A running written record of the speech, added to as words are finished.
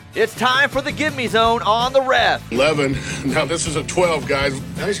It's time for the Give Me Zone on the Ref. 11. Now this is a 12, guys.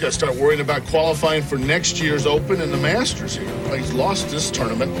 Now he's got to start worrying about qualifying for next year's Open and the Masters here. He's lost this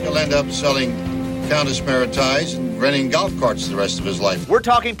tournament. He'll end up selling Countess Maritais and renting golf carts the rest of his life. We're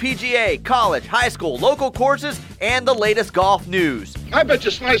talking PGA, college, high school, local courses, and the latest golf news. I bet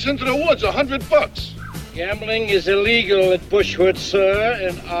you slice into the woods $100. Gambling is illegal at Bushwood, sir,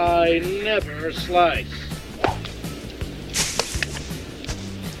 and I never slice.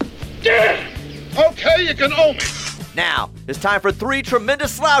 Okay, you can owe me. Now, it's time for three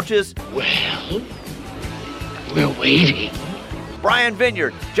tremendous slouches. Well, we're waiting. Brian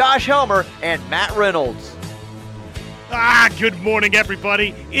Vineyard, Josh Helmer, and Matt Reynolds. Good morning,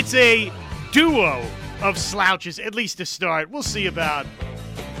 everybody. It's a duo of slouches, at least to start. We'll see about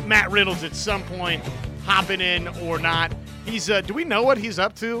Matt Reynolds at some point hopping in or not. Do we know what he's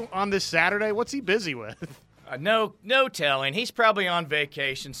up to on this Saturday? What's he busy with? No telling. He's probably on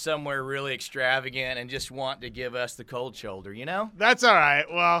vacation somewhere really extravagant and just wanting to give us the cold shoulder, you know? That's all right.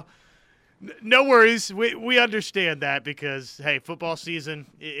 Well, no worries. We understand that because, hey, football season,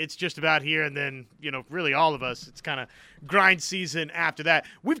 it's just about here. And then, really all of us, it's kind of grind season after that.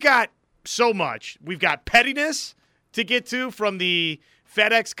 We've got so much. We've got pettiness to get to from the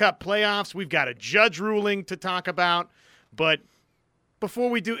FedEx Cup playoffs. We've got a judge ruling to talk about. But before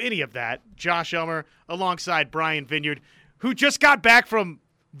we do any of that, Josh Elmer alongside Brian Vineyard, who just got back from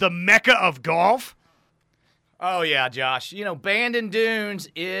the Mecca of golf. Oh, yeah, Josh. Bandon Dunes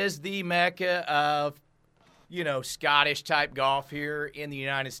is the Mecca of, Scottish-type golf here in the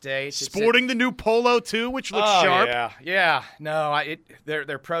United States. Sporting the new Polo, too, which looks sharp. Yeah. No,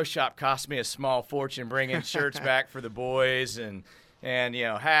 their pro shop cost me a small fortune bringing shirts back for the boys and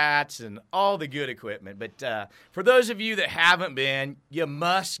hats and all the good equipment. But for those of you that haven't been, you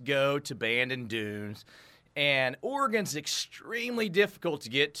must go to Bandon Dunes. And Oregon's extremely difficult to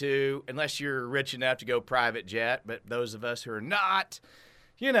get to unless you're rich enough to go private jet. But those of us who are not,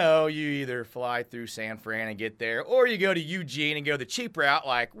 you either fly through San Fran and get there, or you go to Eugene and go the cheap route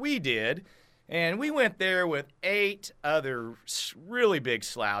like we did. And we went there with 8 other really big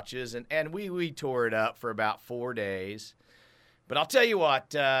slouches, and we tore it up for about 4 days. But I'll tell you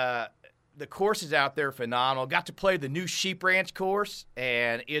what, the courses out there are phenomenal. Got to play the new Sheep Ranch course,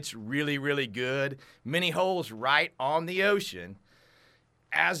 and it's really, really good. Many holes right on the ocean,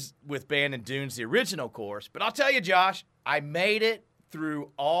 as with Bandon Dunes, the original course. But I'll tell you, Josh, I made it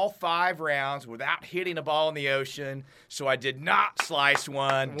through all 5 rounds without hitting a ball in the ocean, so I did not slice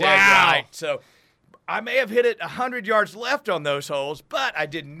one dead right. So I may have hit it 100 yards left on those holes, but I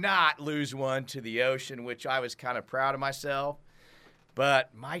did not lose one to the ocean, which I was kind of proud of myself.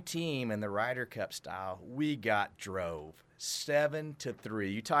 But my team in the Ryder Cup style, we got drove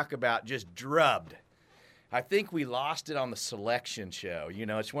 7-3. You talk about just drubbed. I think we lost it on the selection show.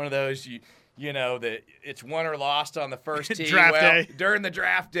 It's one of those that it's won or lost on the first tee. Draft day. During the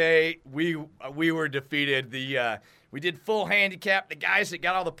draft day, we were defeated. We did full handicap. The guys that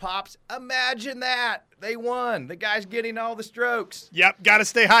got all the pops, imagine that. They won. The guys getting all the strokes. Yep, got to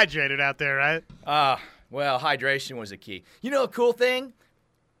stay hydrated out there, right? Well, hydration was a key. A cool thing?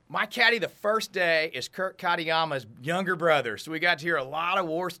 My caddy the first day is Kurt Katayama's younger brother. So we got to hear a lot of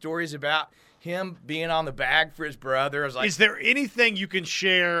war stories about him being on the bag for his brother. I was like, is there anything you can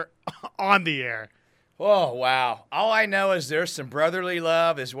share on the air? Oh, wow. All I know is there's some brotherly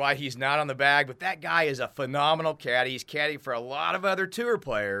love is why he's not on the bag. But that guy is a phenomenal caddy. He's caddied for a lot of other tour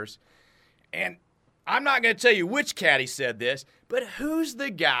players. And I'm not going to tell you which caddy said this, but who's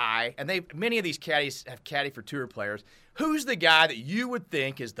the guy, and many of these caddies have caddied for tour players, who's the guy that you would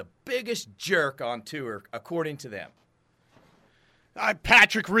think is the biggest jerk on tour, according to them?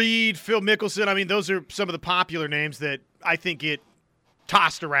 Patrick Reed, Phil Mickelson. Those are some of the popular names that I think get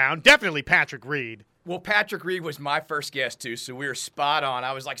tossed around. Definitely Patrick Reed. Well, Patrick Reed was my first guess, too, so we were spot on.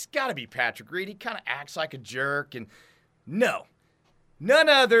 I was like, it's got to be Patrick Reed. He kind of acts like a jerk. And no, none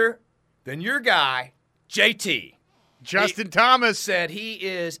other than your guy, JT. Justin Thomas. Said he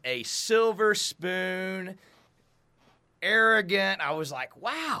is a silver spoon, arrogant. I was like,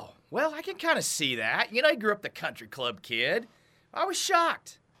 wow. Well, I can kind of see that. He grew up the country club kid. I was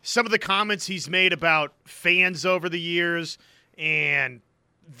shocked. Some of the comments he's made about fans over the years and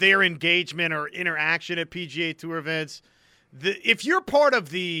their engagement or interaction at PGA Tour events. If you're one of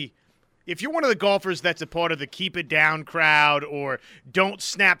the golfers that's a part of the keep it down crowd or don't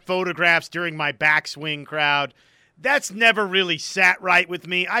snap photographs during my backswing crowd, that's never really sat right with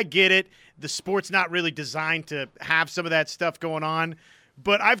me. I get it. The sport's not really designed to have some of that stuff going on.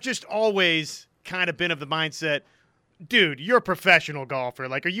 But I've just always kind of been of the mindset, dude, you're a professional golfer.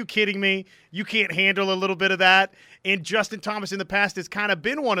 Like, are you kidding me? You can't handle a little bit of that. And Justin Thomas in the past has kind of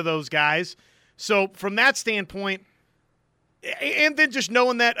been one of those guys. So from that standpoint, and then just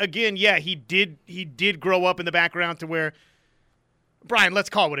knowing that, again, yeah, he did grow up in the background to where, Brian, let's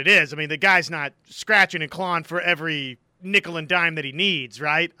call it what it is. I mean, the guy's not scratching and clawing for every nickel and dime that he needs,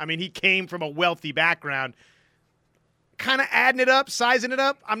 right? I mean, he came from a wealthy background. Kind of adding it up, sizing it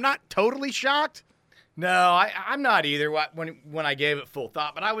up, I'm not totally shocked. No, I'm not either when I gave it full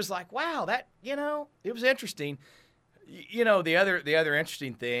thought. But I was like, wow, that, it was interesting. The other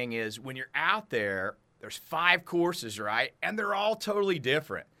interesting thing is when you're out there, there's 5 courses, right? And they're all totally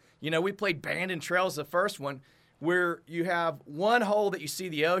different. We played Bandon Trails, the first one, where you have one hole that you see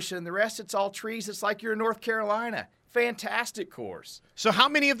the ocean. The rest, it's all trees. It's like you're in North Carolina. Fantastic course. So how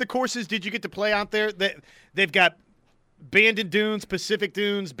many of the courses did you get to play out there? They've got Bandon Dunes, Pacific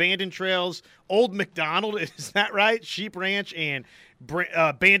Dunes, Bandon Trails, Old McDonald, is that right? Sheep Ranch and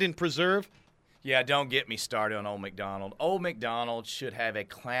Bandon Preserve? Yeah, don't get me started on Old McDonald. Old McDonald should have a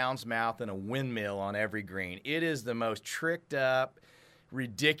clown's mouth and a windmill on every green. It is the most tricked up,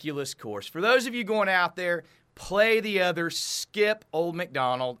 ridiculous course. For those of you going out there, play the others, skip Old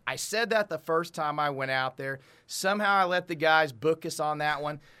McDonald. I said that the first time I went out there. Somehow I let the guys book us on that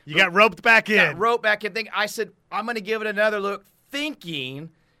one. You got roped back in. I said, I'm going to give it another look,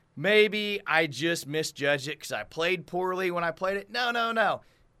 thinking maybe I just misjudged it because I played poorly when I played it. No.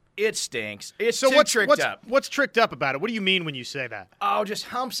 It stinks. It's too tricked up. What's tricked up about it? What do you mean when you say that? Oh, just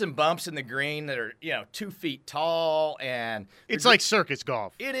humps and bumps in the green that are, 2 feet tall. And it's like circus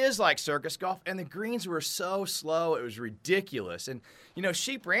golf. It is like circus golf. And the greens were so slow. It was ridiculous. And,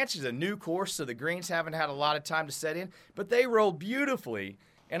 Sheep Ranch is a new course, so the greens haven't had a lot of time to set in. But they rolled beautifully.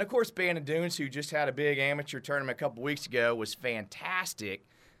 And, of course, Bandon Dunes, who just had a big amateur tournament a couple weeks ago, was fantastic.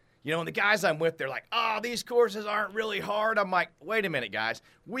 And the guys I'm with, they're like, oh, these courses aren't really hard. I'm like, wait a minute, guys.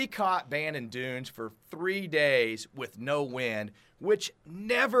 We caught Bandon Dunes for 3 days with no wind, which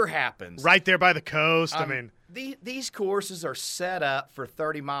never happens. Right there by the coast. These courses are set up for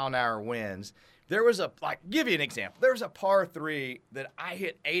 30-mile-an-hour winds. There was give you an example. There was a par 3 that I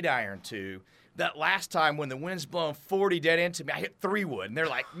hit 8-iron to. That last time when the wind's blowing 40 dead into me, I hit 3-wood. And they're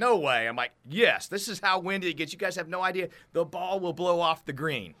like, no way. I'm like, yes, this is how windy it gets. You guys have no idea. The ball will blow off the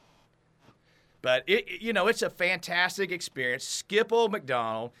green. But, it's a fantastic experience. Skip Old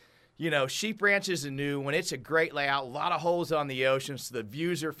McDonald. Sheep Ranch is a new one. It's a great layout. A lot of holes on the ocean, so the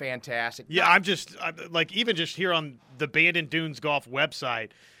views are fantastic. Yeah, I'm even just here on the Bandon Dunes Golf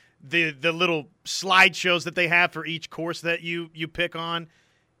website, the little slideshows that they have for each course that you pick on,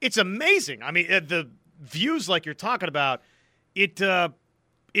 it's amazing. I mean, the views like you're talking about, I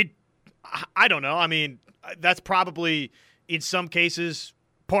don't know. I mean, that's probably, in some cases,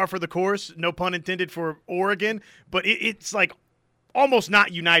 par for the course, no pun intended for Oregon, but it's like almost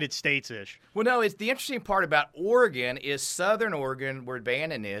not United States-ish. Well, no, it's the interesting part about Oregon is Southern Oregon, where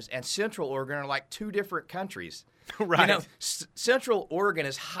Bandon is, and Central Oregon are like 2 different countries. Right. Central Oregon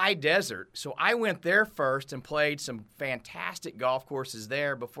is high desert, so I went there first and played some fantastic golf courses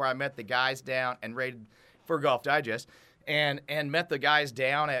there before I met the guys down and rated for Golf Digest and met the guys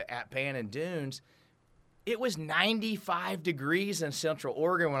down at Bandon Dunes. It was 95 degrees in Central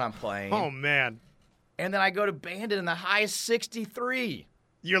Oregon when I'm playing. Oh, man. And then I go to Bandon and the high is 63.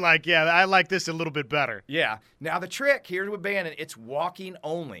 You're like, yeah, I like this a little bit better. Yeah. Now, the trick here with Bandon, it's walking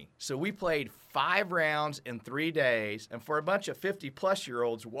only. So we played 5 rounds in 3 days. And for a bunch of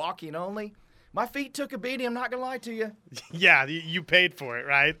 50-plus-year-olds walking only, my feet took a beating. I'm not going to lie to you. Yeah, you paid for it,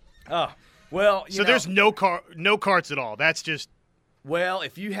 right? Oh, well, So there's no carts at all. That's just... Well,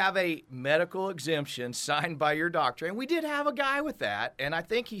 if you have a medical exemption signed by your doctor, and we did have a guy with that, and I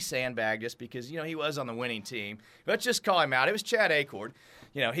think he sandbagged us because, he was on the winning team. Let's just call him out. It was Chad Acord.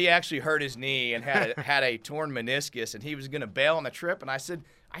 He actually hurt his knee and had a torn meniscus, and he was going to bail on the trip. And I said,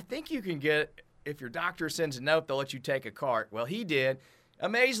 I think you can get, if your doctor sends a note, they'll let you take a cart. Well, he did.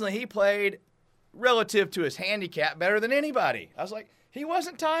 Amazingly, he played relative to his handicap better than anybody. I was like, he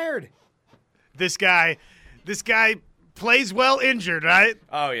wasn't tired. This guy plays well injured, right?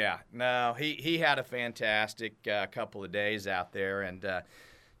 Oh, yeah. No, he had a fantastic couple of days out there. And,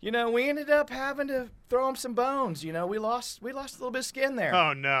 we ended up having to throw him some bones. We lost a little bit of skin there.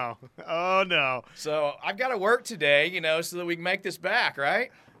 Oh, no. Oh, no. So I've got to work today, so that we can make this back,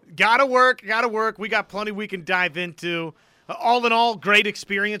 right? Gotta work. We got plenty we can dive into. All in all, great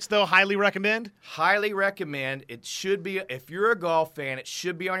experience, though. Highly recommend? Highly recommend. It should be, if you're a golf fan, it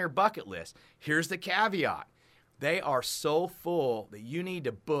should be on your bucket list. Here's the caveat. They are so full that you need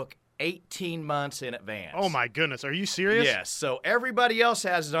to book 18 months in advance. Oh, my goodness. Are you serious? Yes. So everybody else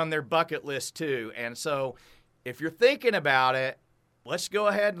has it on their bucket list, too. And so if you're thinking about it, let's go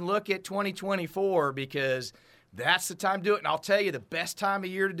ahead and look at 2024 because that's the time to do it. And I'll tell you, the best time of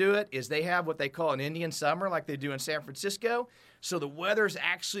year to do it is they have what they call an Indian summer like they do in San Francisco. So the weather's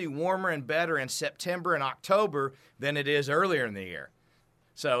actually warmer and better in September and October than it is earlier in the year.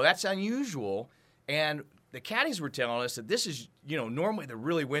 So that's unusual. And the caddies were telling us that this is, normally the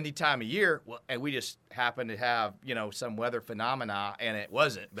really windy time of year. Well, and we just happen to have, some weather phenomena, and it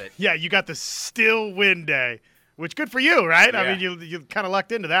wasn't. But yeah, you got the still wind day, which good for you, right? Yeah. I mean, you kind of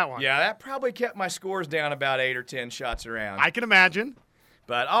lucked into that one. Yeah, that probably kept my scores down about 8 or 10 shots around. I can imagine.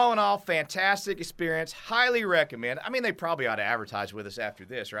 But all in all, fantastic experience. Highly recommend. I mean, they probably ought to advertise with us after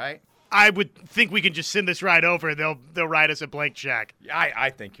this, right? I would think we can just send this right over. They'll write us a blank check. I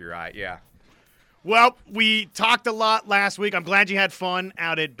think you're right, yeah. Well, we talked a lot last week. I'm glad you had fun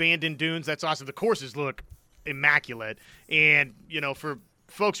out at Bandon Dunes. That's awesome. The courses look immaculate. And, for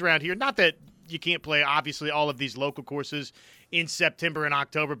folks around here, not that you can't play, obviously, all of these local courses in September and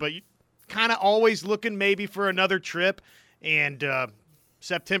October, but you kind of always looking maybe for another trip. And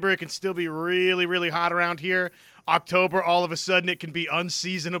September, it can still be really, really hot around here. October, all of a sudden, it can be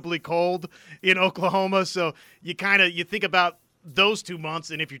unseasonably cold in Oklahoma. So you think about those 2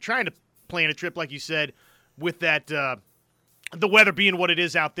 months, and if you're trying to plan a trip, like you said, with that the weather being what it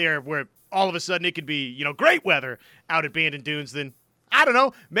is out there, where all of a sudden it could be great weather out at Bandon Dunes, then I don't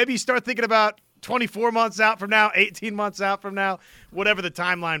know, maybe you start thinking about 24 months out from now, 18 months out from now, whatever the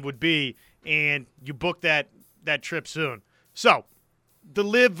timeline would be, and you book that trip soon. So the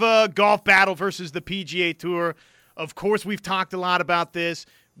LIV Golf Battle versus the PGA Tour. Of course, we've talked a lot about this.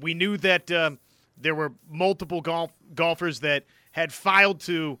 We knew that there were multiple golfers that had filed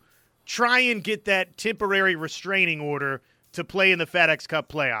to try and get that temporary restraining order to play in the FedEx Cup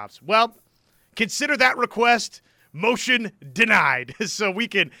playoffs. Well, consider that request motion denied. So we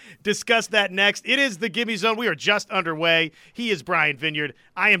can discuss that next. It is the Gimme Zone. We are just underway. He is Brian Vineyard.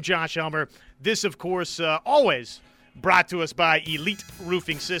 I am Josh Elmer. This, of course, always brought to us by Elite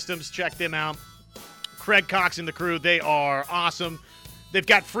Roofing Systems. Check them out. Craig Cox and the crew, they are awesome. They've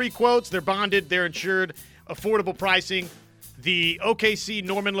got free quotes. They're bonded. They're insured. Affordable pricing. The OKC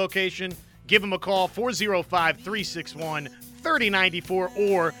Norman location, give them a call, 405-361-3094,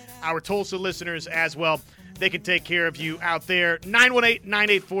 or our Tulsa listeners as well. They can take care of you out there.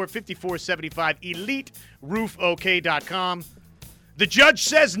 918-984-5475, EliteRoofOK.com. The judge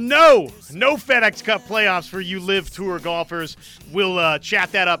says no FedEx Cup playoffs for you LIV Tour golfers. We'll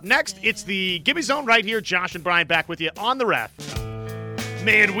chat that up next. It's the Gimme Zone right here. Josh and Brian back with you on the ref.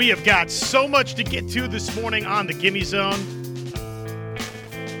 Man, we have got so much to get to this morning on the Gimme Zone.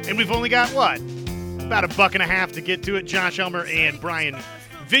 And we've only got, about $1.50 to get to it. Josh Elmer and Brian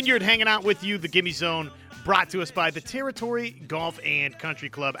Vineyard hanging out with you. The Gimme Zone brought to us by the Territory Golf and Country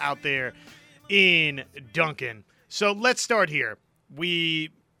Club out there in Duncan. So let's start here.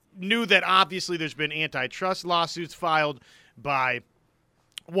 We knew that obviously there's been antitrust lawsuits filed by,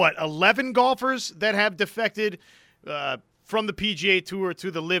 11 golfers that have defected from the PGA Tour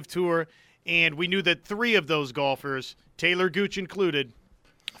to the LIV Tour. And we knew that 3 of those golfers, Taylor Gooch included,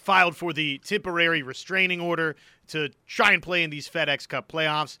 filed for the temporary restraining order to try and play in these FedEx Cup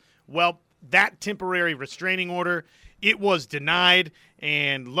playoffs. Well, that temporary restraining order, it was denied,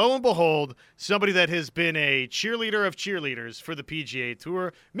 and lo and behold, somebody that has been a cheerleader of cheerleaders for the PGA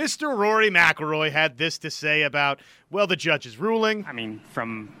Tour, Mr. Rory McIlroy, had this to say about, the judge's ruling. I mean,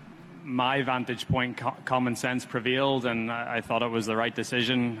 from my vantage point, common sense prevailed, and I thought it was the right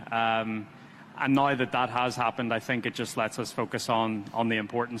decision. And now that has happened, I think it just lets us focus on the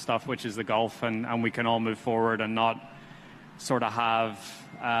important stuff, which is the golf, and we can all move forward and not sort of have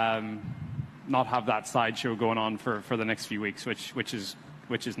that sideshow going on for the next few weeks, which is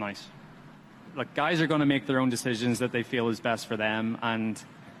nice. Look, guys are going to make their own decisions that they feel is best for them, and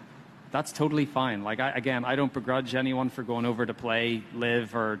that's totally fine. I don't begrudge anyone for going over to play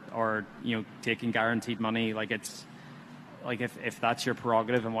LIV or taking guaranteed money. If that's your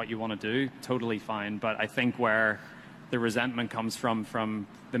prerogative and what you want to do, totally fine. But I think where the resentment comes from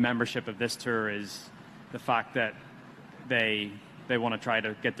the membership of this tour is the fact that they want to try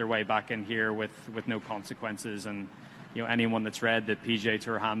to get their way back in here with no consequences. And anyone that's read the PGA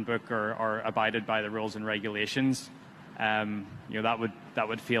Tour handbook or abided by the rules and regulations, that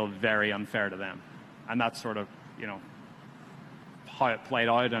would feel very unfair to them. And that's sort of how it played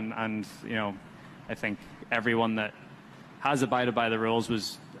out. And I think everyone that has abided by the rules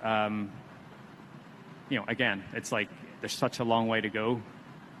was, again, it's like there's such a long way to go.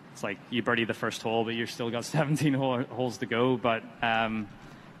 It's like you birdie the first hole, but you've still got 17 holes to go. But,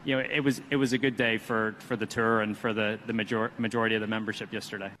 it was a good day for the tour and for the majority of the membership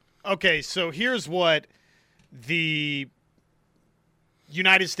yesterday. Okay, so here's what the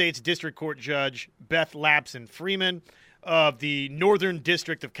United States District Court Judge Beth Lapson Freeman of the Northern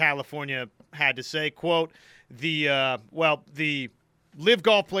District of California had to say, quote, the Live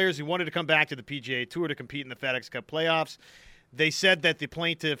Golf players who wanted to come back to the PGA Tour to compete in the FedEx Cup playoffs, they said that the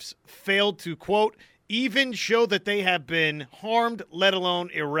plaintiffs failed to, quote, even show that they have been harmed, let alone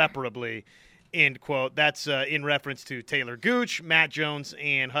irreparably, end quote. That's in reference to Taylor Gooch, Matt Jones,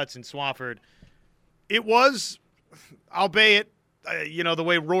 and Hudson Swafford. It was, albeit, the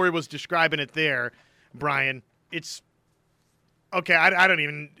way Rory was describing it there, Brian, it's, okay, I don't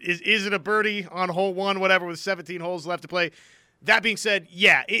even, is it a birdie on hole one, whatever, with 17 holes left to play? That being said,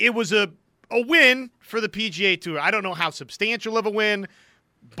 yeah, it was a win for the PGA Tour. I don't know how substantial of a win,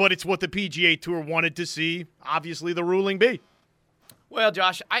 but it's what the PGA Tour wanted to see, obviously, the ruling be. Well,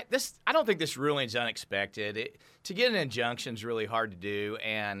 Josh, I don't think this ruling's unexpected. To get an injunction is really hard to do,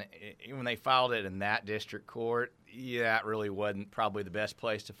 and when they filed it in that district court, that really wasn't probably the best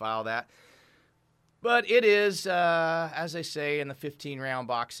place to file that. But it is, as they say, in the 15-round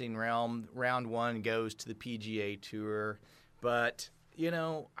boxing realm, round one goes to the PGA Tour. But,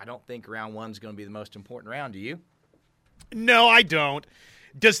 I don't think round one's going to be the most important round. Do you? No, I don't.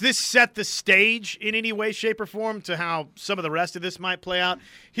 Does this set the stage in any way, shape, or form to how some of the rest of this might play out?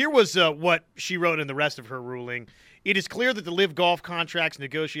 Here was what she wrote in the rest of her ruling. It is clear that the Live Golf contracts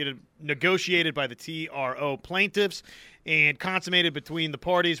negotiated by the TRO plaintiffs and consummated between the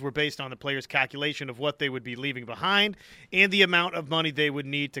parties were based on the players' calculation of what they would be leaving behind and the amount of money they would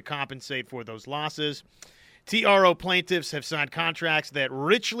need to compensate for those losses. TRO plaintiffs have signed contracts that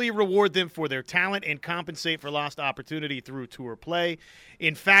richly reward them for their talent and compensate for lost opportunity through tour play.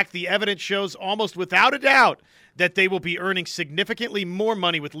 In fact, the evidence shows almost without a doubt that they will be earning significantly more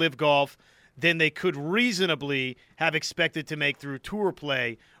money with Live Golf than they could reasonably have expected to make through tour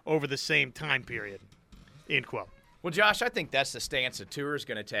play over the same time period. End quote. Well, Josh, I think that's the stance the tour is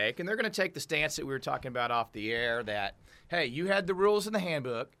going to take, and they're going to take the stance that we were talking about off the air that, hey, you had the rules in the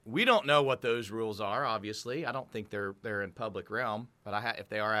handbook. We don't know what those rules are, obviously. I don't think they're in public realm, but if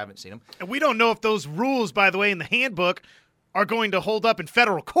they are, I haven't seen them. And we don't know if those rules, by the way, in the handbook are going to hold up in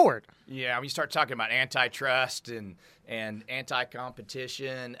federal court. Yeah, when you start talking about antitrust and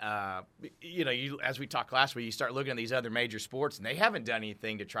anti-competition, as we talked last week, you start looking at these other major sports, and they haven't done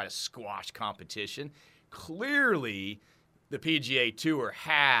anything to try to squash competition. Clearly, the PGA Tour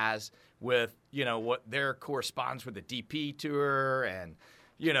has with, what their corresponds with the DP Tour and,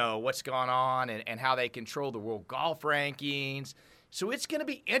 what's going on and how they control the world golf rankings. So it's going to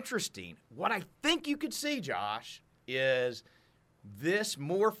be interesting. What I think you could see, Josh, is this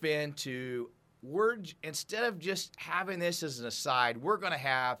morph into instead of just having this as an aside, we're going to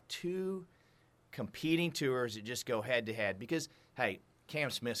have two competing tours that just go head-to-head because, hey, Cam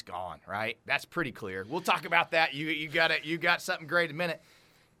Smith's gone, right? That's pretty clear. We'll talk about that. You got something great in a minute.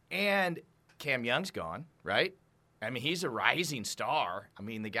 And Cam Young's gone, right? I mean, he's a rising star. I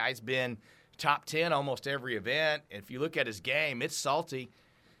mean, the guy's been top 10 almost every event. If you look at his game, it's salty.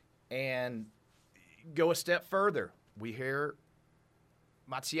 And go a step further. We hear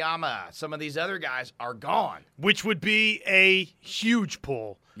Matsuyama, some of these other guys are gone. Which would be a huge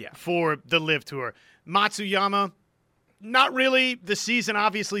pull for the Live Tour. Matsuyama, not really the season,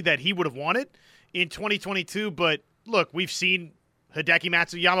 obviously, that he would have wanted in 2022. But, look, we've seen Hideki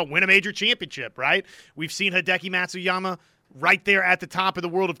Matsuyama win a major championship, right? We've seen Hideki Matsuyama right there at the top of the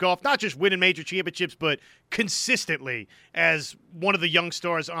world of golf, not just winning major championships, but consistently as one of the young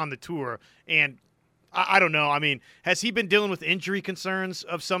stars on the tour. And I don't know. I mean, has he been dealing with injury concerns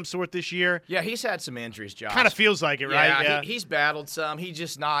of some sort this year? Yeah, he's had some injuries, Josh. Kind of feels like it, right? Yeah, he's battled some. He's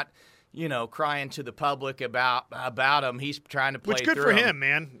just not – crying to the public about him. He's trying to play through. Which good for him,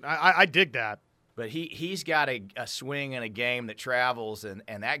 man. I dig that. But he's got a swing and a game that travels, and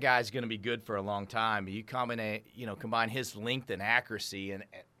that guy's going to be good for a long time. You combine his length and accuracy, and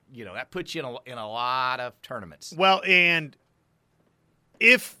that puts you in a lot of tournaments. Well, and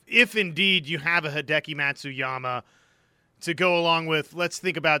if indeed you have a Hideki Matsuyama to go along with, let's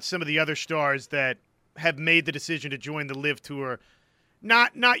think about some of the other stars that have made the decision to join the Live Tour.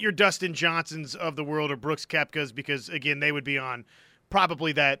 Not your Dustin Johnsons of the world or Brooks Koepkas, because, again, they would be on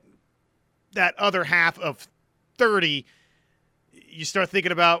probably that other half of 30. You start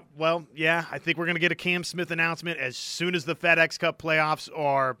thinking about, well, yeah, I think we're going to get a Cam Smith announcement as soon as the FedEx Cup playoffs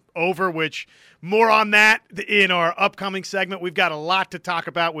are over, which more on that in our upcoming segment. We've got a lot to talk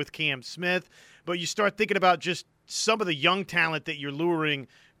about with Cam Smith, but you start thinking about just some of the young talent that you're luring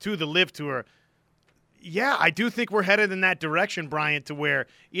to the Live Tour. Yeah, I do think we're headed in that direction, Brian, to where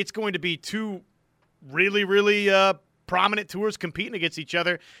it's going to be two really, really prominent tours competing against each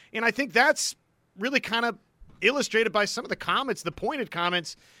other. And I think that's really kind of illustrated by some of the comments, the pointed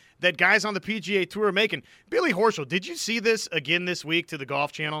comments that guys on the PGA Tour are making. Billy Horschel, did you see this again this week to the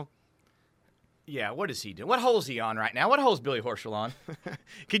Golf Channel? Yeah, what is he doing? What hole is he on right now? What hole is Billy Horschel on?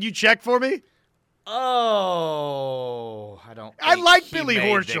 Can you check for me? Oh, I don't. I like he Billy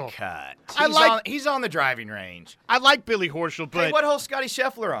made Horschel. The cut. He's He's on the driving range. I like Billy Horschel, but Hey, what hole's Scotty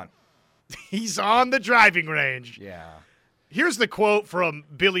Scheffler on? he's on the driving range. Yeah. Here's the quote from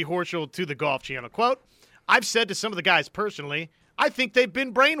Billy Horschel to the Golf Channel. Quote, I've said to some of the guys personally, I think they've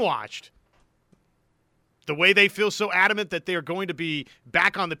been brainwashed. The way they feel so adamant that they're going to be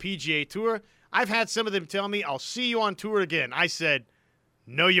back on the PGA Tour, I've had some of them tell me, I'll see you on tour again. I said,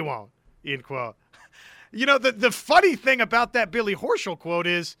 no, you won't, end quote. You know, the funny thing about that Billy Horschel quote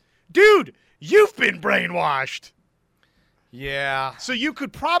is, dude, you've been brainwashed. Yeah. So you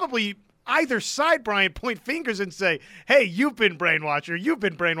could probably either side, Brian, point fingers and say, hey, you've been brainwashed or you've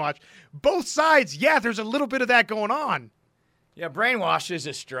been brainwashed. Both sides, yeah, there's a little bit of that going on. Yeah, brainwash is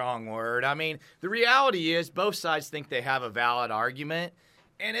a strong word. I mean, the reality is both sides think they have a valid argument.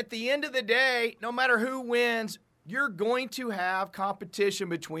 And at the end of the day, no matter who wins, you're going to have competition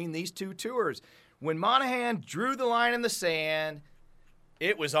between these two tours. When Monahan drew the line in the sand,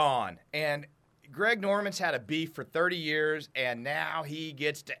 it was on. And Greg Norman's had a beef for 30 years, and now he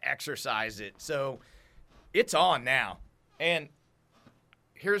gets to exercise it. So it's on now. And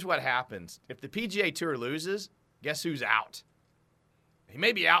here's what happens. If the PGA Tour loses, guess who's out? He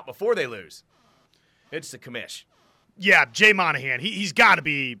may be out before they lose. It's the commish. Yeah, Jay Monahan, he's got to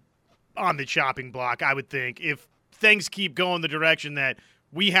be on the chopping block, I would think. If things keep going the direction that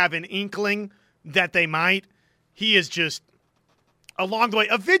we have an inkling that they might, he is just along the way.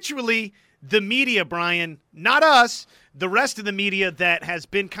 Eventually, the media, Brian, not us, the rest of the media that has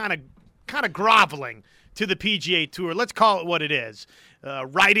been kind of groveling to the PGA Tour, let's call it what it is,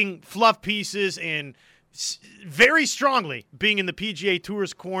 writing fluff pieces and very strongly being in the PGA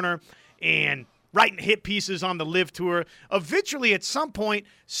Tour's corner and writing hit pieces on the LIV Tour. Eventually, at some point,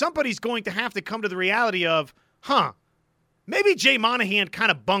 somebody's going to have to come to the reality of, maybe Jay Monahan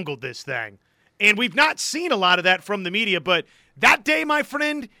kind of bungled this thing. And we've not seen a lot of that from the media, but that day, my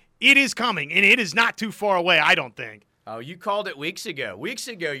friend, it is coming, and it is not too far away, I don't think. Oh, you called it weeks ago. Weeks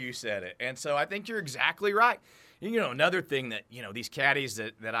ago you said it. And so I think you're exactly right. You know, another thing that, you know, these caddies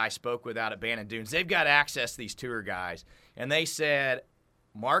that I spoke with out at Bandon Dunes, they've got access to these tour guys. And they said,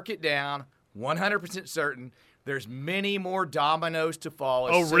 mark it down, 100% certain, there's many more dominoes to fall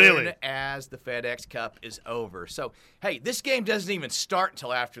as soon as the FedEx Cup is over. So, hey, this game doesn't even start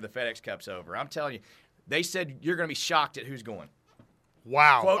until after the FedEx Cup's over. I'm telling you, they said you're going to be shocked at who's going.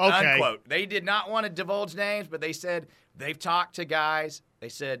 Wow. Quote, okay. unquote. They did not want to divulge names, but they said they've talked to guys. They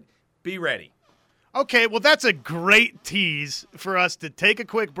said, be ready. Okay, well, that's a great tease for us to take a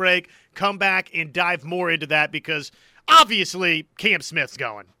quick break, come back, and dive more into that because obviously Cam Smith's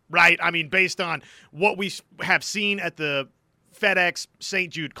going, right? I mean, based on what we have seen at the FedEx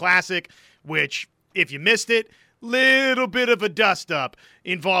St. Jude Classic, which, if you missed it, little bit of a dust-up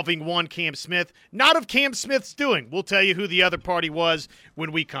involving one Cam Smith. Not of Cam Smith's doing. We'll tell you who the other party was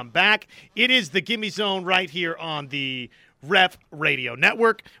when we come back. It is the Gimme Zone right here on the Ref Radio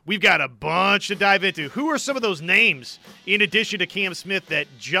Network. We've got a bunch to dive into. Who are some of those names, in addition to Cam Smith, that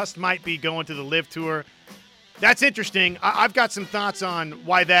just might be going to the LIV Tour? That's interesting. I've got some thoughts on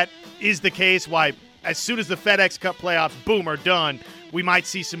why that is the case, why as soon as the FedEx Cup playoffs, boom, are done, we might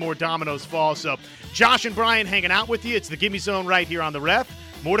see some more dominoes fall. So Josh and Brian hanging out with you. It's the Gimme Zone right here on the Ref.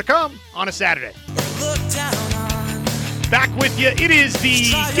 More to come on a Saturday. Back with you. It is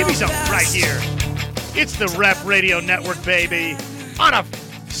the Gimme Zone right here. It's the Ref Radio Network, baby. On a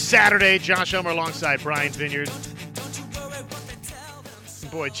Saturday, Josh Elmer alongside Brian Vineyard.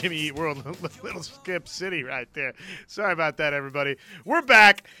 Boy, Jimmy Eat World, little skip city right there. Sorry about that, everybody. We're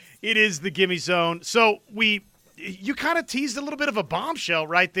back. It is the Gimme Zone. So you kind of teased a little bit of a bombshell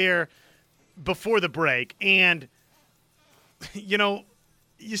right there before the break. And, you know,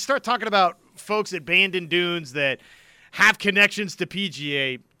 you start talking about folks at Bandon Dunes that have connections to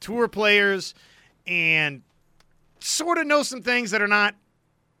PGA Tour players and sort of know some things that are not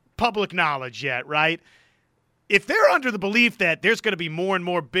public knowledge yet, right? If they're under the belief that there's going to be more and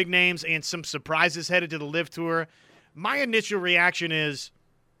more big names and some surprises headed to the LIV Tour, my initial reaction is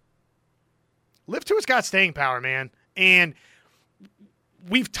LIV Tour's got staying power, man. And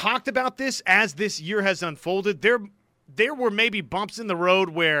we've talked about this as this year has unfolded. There were maybe bumps in the road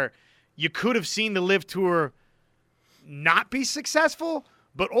where you could have seen the LIV Tour not be successful,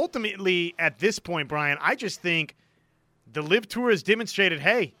 but ultimately at this point, Brian, I just think the LIV Tour has demonstrated,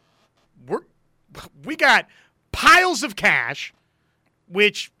 hey, we got piles of cash,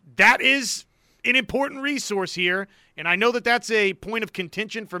 which that is an important resource here, and I know that that's a point of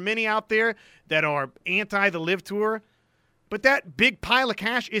contention for many out there that are anti the Live Tour, but that big pile of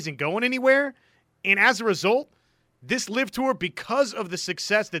cash isn't going anywhere, and as a result, this Live Tour, because of the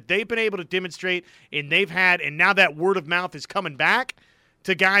success that they've been able to demonstrate and they've had, and now that word of mouth is coming back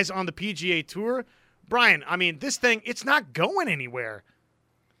to guys on the PGA Tour, Brian, I mean, this thing, it's not going anywhere.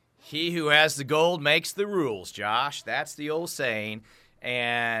 He who has the gold makes the rules, Josh. That's the old saying.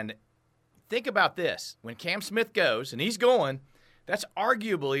 And think about this. When Cam Smith goes, and he's going, that's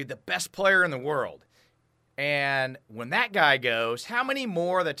arguably the best player in the world. And when that guy goes, how many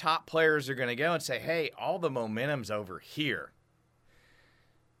more of the top players are going to go and say, hey, all the momentum's over here?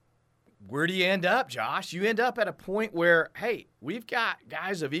 Where do you end up, Josh? You end up at a point where, hey, we've got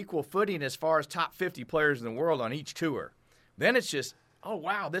guys of equal footing as far as top 50 players in the world on each tour. Then it's just, oh,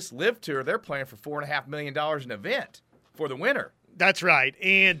 wow, this Live Tour, they're playing for $4.5 million an event for the winner. That's right.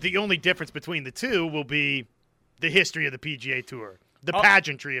 And the only difference between the two will be the history of the PGA Tour, the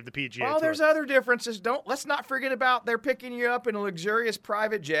pageantry of the PGA Tour. Oh, there's other differences. Let's not forget about they're picking you up in a luxurious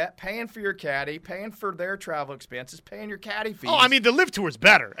private jet, paying for your caddy, paying for their travel expenses, paying your caddy fees. Oh, I mean, the Live Tour is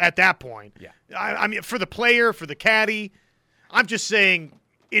better at that point. Yeah. I mean, for the player, for the caddy, I'm just saying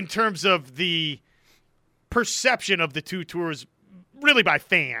in terms of the perception of the two tours really by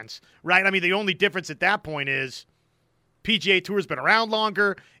fans, right? I mean, the only difference at that point is PGA Tour's been around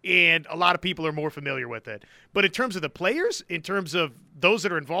longer, and a lot of people are more familiar with it. But in terms of the players, in terms of those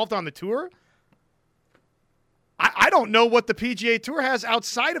that are involved on the tour, I don't know what the PGA Tour has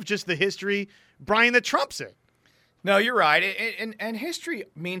outside of just the history, Brian, that trumps it. No, you're right. And history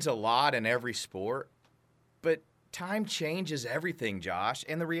means a lot in every sport, but time changes everything, Josh.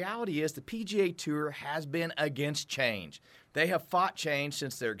 And the reality is the PGA Tour has been against change. They have fought change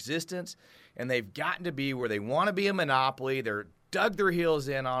since their existence, and they've gotten to be where they want to be a monopoly. They're dug their heels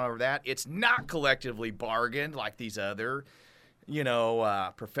in on over that. It's not collectively bargained like these other,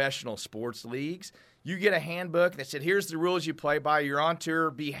 professional sports leagues. You get a handbook that said, here's the rules you play by. You're on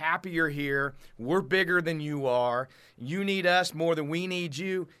tour. Be happy you're here. We're bigger than you are. You need us more than we need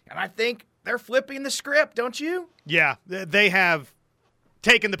you. And I think they're flipping the script, don't you? Yeah, they have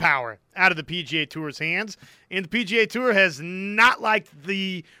taken the power out of the PGA Tour's hands, and the PGA Tour has not liked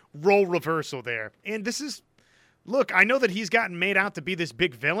the role reversal there. And this is, look, I know that he's gotten made out to be this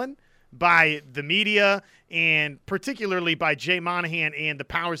big villain by the media and particularly by Jay Monahan and the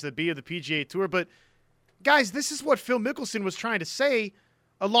powers that be of the PGA Tour, but guys, this is what Phil Mickelson was trying to say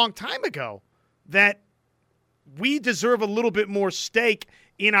a long time ago, that we deserve a little bit more stake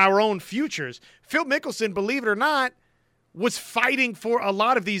in our own futures. Phil Mickelson, believe it or not, was fighting for a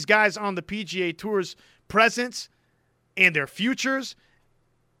lot of these guys on the PGA Tour's presence and their futures,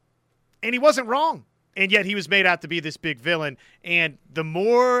 and he wasn't wrong. And yet he was made out to be this big villain. And the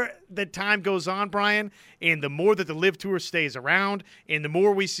more that time goes on, Brian, and the more that the Live Tour stays around, and the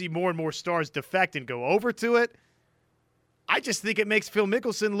more we see more and more stars defect and go over to it, I just think it makes Phil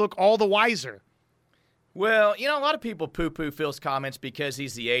Mickelson look all the wiser. Well, a lot of people poo-poo Phil's comments because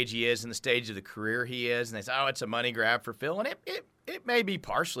he's the age he is and the stage of the career he is, and they say, oh, it's a money grab for Phil. And it may be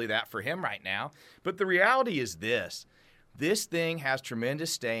partially that for him right now. But the reality is this. This thing has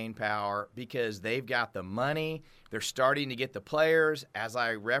tremendous staying power because they've got the money. They're starting to get the players. As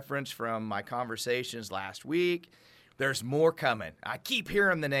I referenced from my conversations last week, there's more coming. I keep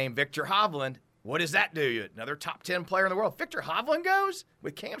hearing the name Viktor Hovland. What does that do? Another top 10 player in the world. Viktor Hovland goes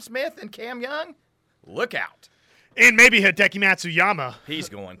with Cam Smith and Cam Young? Look out. And maybe Hideki Matsuyama. He's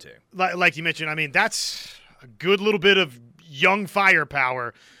going to. Like you mentioned, I mean, that's a good little bit of young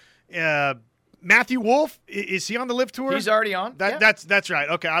firepower. Matthew Wolff, is he on the Live Tour? He's already on. That's right.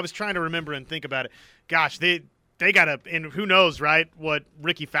 Okay, I was trying to remember and think about it. Gosh, they got to, and who knows, right, what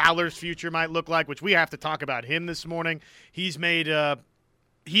Ricky Fowler's future might look like, which we have to talk about him this morning. He's made a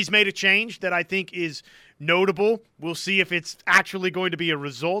change that I think is notable. We'll see if it's actually going to be a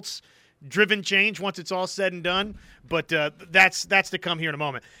results-driven change once it's all said and done, but that's to come here in a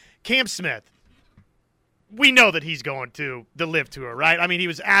moment. Cam Smith. We know that he's going to the Live Tour, right? I mean, he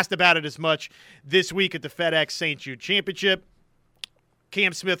was asked about it as much this week at the FedEx St. Jude Championship.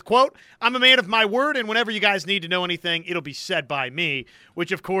 Cam Smith, quote, "I'm a man of my word, and whenever you guys need to know anything, it'll be said by me,"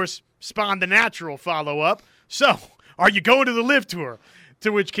 which, of course, spawned the natural follow-up. So, are you going to the Live Tour? To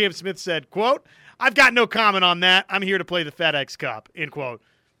which Cam Smith said, quote, "I've got no comment on that. I'm here to play the FedEx Cup," end quote.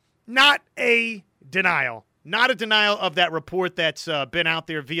 Not a denial. Not a denial of that report that's been out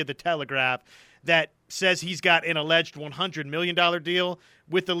there via the Telegraph that says he's got an alleged $100 million deal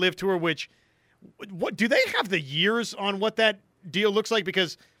with the Live Tour, which, what do they have the years on what that deal looks like?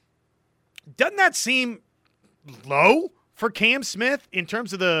 Because doesn't that seem low for Cam Smith in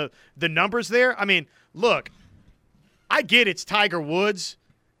terms of the numbers there, I mean, look, I get it's Tiger Woods,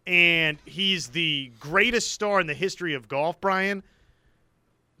 and he's the greatest star in the history of golf, Brian.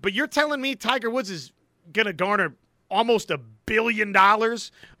 But you're telling me Tiger Woods is going to garner almost $1 billion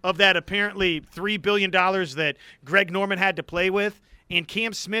of that apparently $3 billion that Greg Norman had to play with, and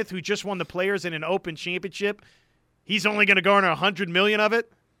Cam Smith, who just won the Players in an Open Championship, he's only going to garner $100 million of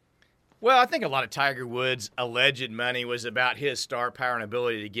it? Well, I think a lot of Tiger Woods' alleged money was about his star power and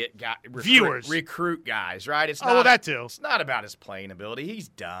ability to get viewers, recruit guys, right? It's not, well, that too. It's not about his playing ability. He's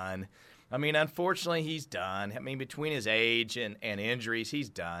done. I mean, unfortunately, he's done. I mean, between his age and injuries, he's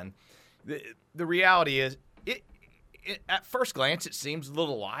done. The reality is, at first glance, it seems a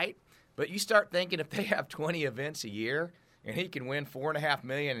little light, but you start thinking if they have 20 events a year and he can win $4.5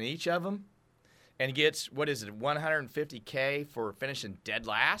 million in each of them and gets, $150K for finishing dead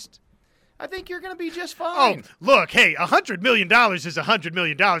last, I think you're going to be just fine. Oh, look, hey, $100 million is $100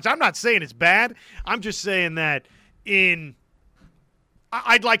 million. I'm not saying it's bad. I'm just saying that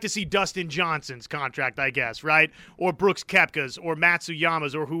I'd like to see Dustin Johnson's contract, I guess, right? Or Brooks Koepka's or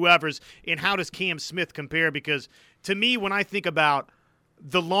Matsuyama's or whoever's. And how does Cam Smith compare? Because to me, when I think about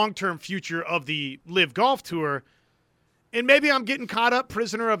the long-term future of the LIV Golf Tour, and maybe I'm getting caught up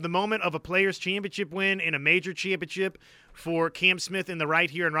prisoner of the moment of a Players Championship win and a major championship for Cam Smith in the right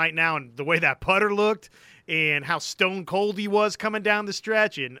here and right now, and the way that putter looked and how stone cold he was coming down the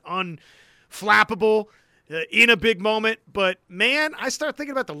stretch and unflappable in a big moment. But, man, I start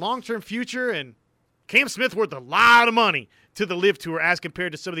thinking about the long-term future, and Cam Smith worth a lot of money to the LIV Tour as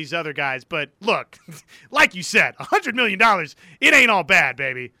compared to some of these other guys. But, look, like you said, $100 million, it ain't all bad,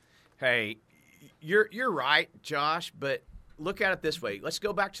 baby. Hey, you're right, Josh, but look at it this way. Let's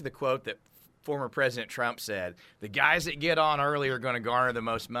go back to the quote that former President Trump said. The guys that get on early are going to garner the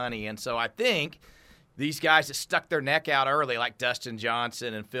most money. And so I think these guys that stuck their neck out early, like Dustin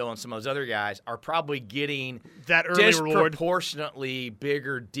Johnson and Phil and some of those other guys, are probably getting that early disproportionately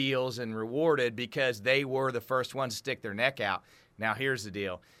bigger deals and rewarded because they were the first ones to stick their neck out. Now, here's the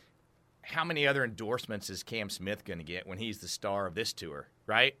deal. How many other endorsements is Cam Smith going to get when he's the star of this tour,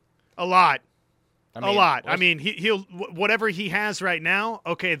 right? A lot. A lot. I mean, he'll whatever he has right now,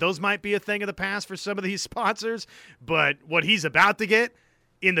 okay, those might be a thing of the past for some of these sponsors, but what he's about to get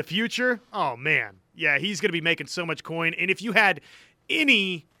in the future, oh, man. Yeah, he's going to be making so much coin. And if you had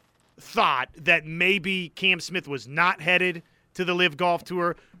any thought that maybe Cam Smith was not headed to the LIV Golf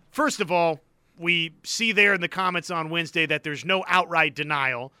Tour, first of all, we see there in the comments on Wednesday that there's no outright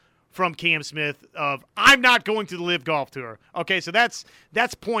denial from Cam Smith of, I'm not going to the LIV Golf Tour. Okay, so that's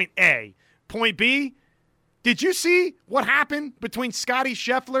point A. Point B, did you see what happened between Scotty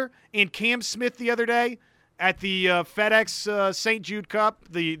Scheffler and Cam Smith the other day at the FedEx St. Jude Cup,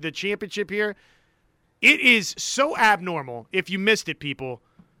 the championship here? It is so abnormal. If you missed it, people,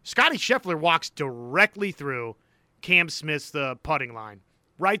 Scotty Scheffler walks directly through Cam Smith's putting line,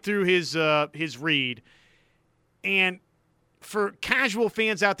 right through his read. And for casual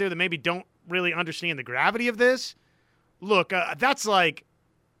fans out there that maybe don't really understand the gravity of this, look, that's like,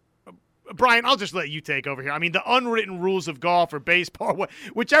 Brian, I'll just let you take over here. I mean, the unwritten rules of golf or baseball,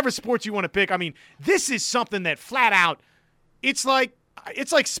 whichever sports you want to pick. I mean, this is something that flat out, it's like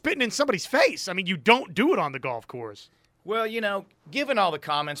spitting in somebody's face. I mean, you don't do it on the golf course. Well, given all the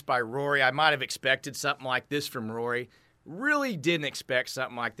comments by Rory, I might have expected something like this from Rory. Really didn't expect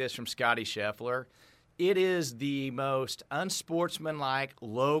something like this from Scotty Scheffler. It is the most unsportsmanlike,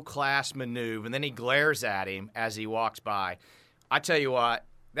 low-class maneuver, and then he glares at him as he walks by. I tell you what,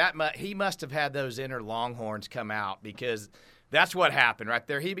 he must have had those inner Longhorns come out, because that's what happened right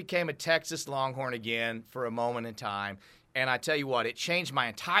there. He became a Texas Longhorn again for a moment in time, and I tell you what, it changed my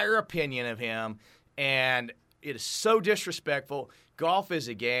entire opinion of him, and it is so disrespectful. Golf is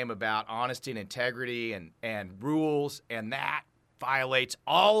a game about honesty and integrity and rules, and that violates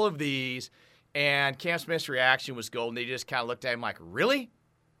all of these. And Cam Smith's reaction was golden. He just kind of looked at him like, really?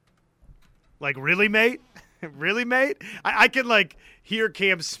 Like, really, mate? Really, mate? I can, hear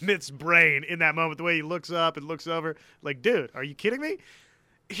Cam Smith's brain in that moment, the way he looks up and looks over. Like, dude, are you kidding me?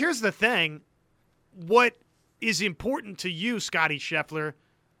 Here's the thing. What is important to you, Scotty Scheffler,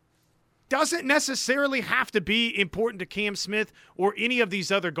 doesn't necessarily have to be important to Cam Smith or any of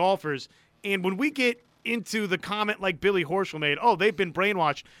these other golfers. And when we get into the comment like Billy Horschel made, oh, they've been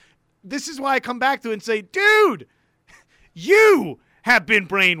brainwashed, this is why I come back to it and say, dude, you have been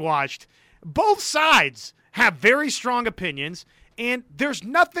brainwashed. Both sides have very strong opinions, and there's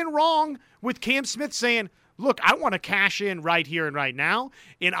nothing wrong with Cam Smith saying, look, I want to cash in right here and right now,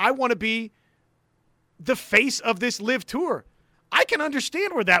 and I want to be the face of this LIV Tour. I can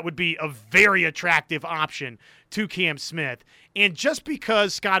understand where that would be a very attractive option to Cam Smith. And just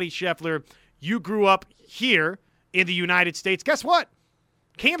because, Scotty Scheffler, you grew up here in the United States, guess what?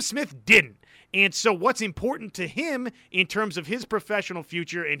 Cam Smith didn't. And so what's important to him in terms of his professional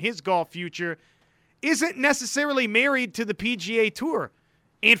future and his golf future isn't necessarily married to the PGA Tour.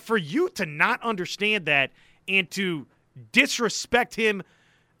 And for you to not understand that and to disrespect him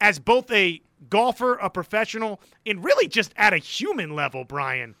as both a golfer, a professional, and really just at a human level,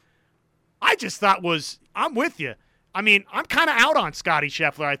 Brian, I just thought I'm with you. I mean, I'm kind of out on Scotty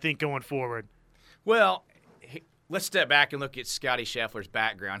Scheffler, I think, going forward. Well, let's step back and look at Scotty Scheffler's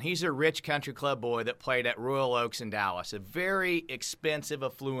background. He's a rich country club boy that played at Royal Oaks in Dallas, a very expensive,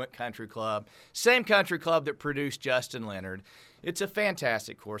 affluent country club. Same country club that produced Justin Leonard. It's a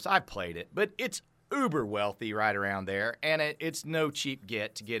fantastic course. I've played it, but it's uber wealthy right around there, and it's no cheap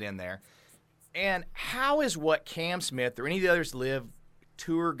get to get in there. And how is what Cam Smith or any of the others Live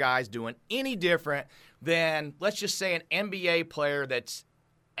Tour guys doing any different than, let's just say, an NBA player that's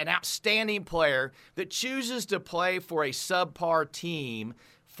an outstanding player that chooses to play for a subpar team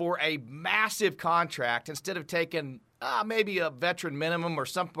for a massive contract instead of taking maybe a veteran minimum or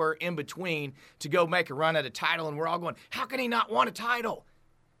somewhere in between to go make a run at a title? And we're all going, how can he not want a title?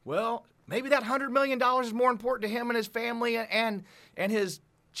 Well, maybe that $100 million is more important to him and his family and his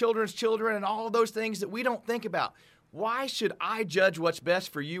children's children and all of those things that we don't think about. Why should I judge what's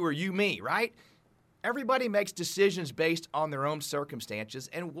best for you or you me, right? Everybody makes decisions based on their own circumstances,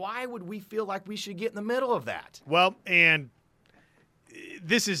 and why would we feel like we should get in the middle of that? Well, and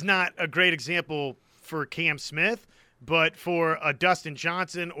this is not a great example for Cam Smith, but for a Dustin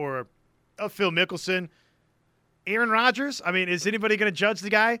Johnson or a Phil Mickelson, Aaron Rodgers, I mean, is anybody going to judge the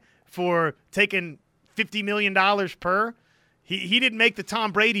guy for taking $50 million per? He didn't make the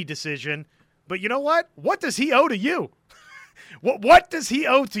Tom Brady decision, but you know what? What does he owe to you? What does he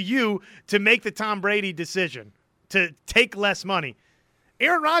owe to you to make the Tom Brady decision, to take less money?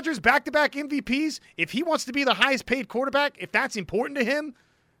 Aaron Rodgers, back-to-back MVPs, if he wants to be the highest-paid quarterback, if that's important to him,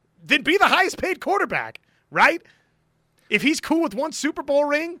 then be the highest-paid quarterback, right? If he's cool with one Super Bowl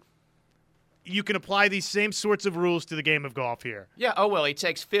ring, you can apply these same sorts of rules to the game of golf here. Yeah, oh well, he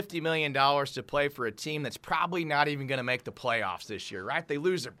takes $50 million to play for a team that's probably not even going to make the playoffs this year, right? They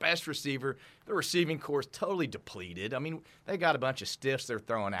lose their best receiver. The receiving corps totally depleted. I mean, they got a bunch of stiffs they're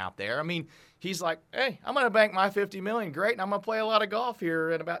throwing out there. I mean, he's like, hey, I'm going to bank my $50 million. Great, and I'm going to play a lot of golf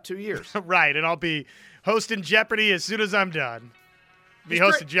here in about 2 years. Right, and I'll be hosting Jeopardy as soon as I'm done.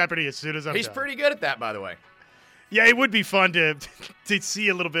 Jeopardy as soon as I'm done. He's pretty good at that, by the way. Yeah, it would be fun to see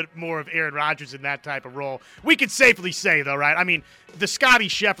a little bit more of Aaron Rodgers in that type of role. We could safely say, though, right? I mean, the Scotty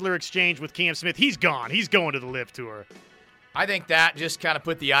Scheffler exchange with Cam Smith, he's gone. He's going to the Live Tour. I think that just kind of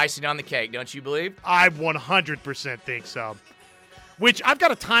put the icing on the cake, don't you believe? I 100% think so. Which I've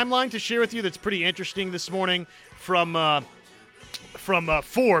got a timeline to share with you that's pretty interesting this morning from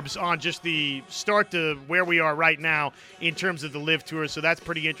Forbes on just the start to where we are right now in terms of the Live Tour. So that's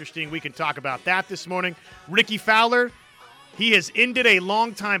pretty interesting. We can talk about that this morning. Ricky Fowler, he has ended a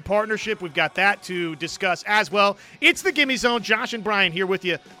long-time partnership. We've got that to discuss as well. It's the Gimme Zone. Josh and Brian here with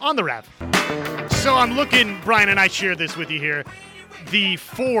you on the Rev. So I'm looking, Brian, and I share this with you here, the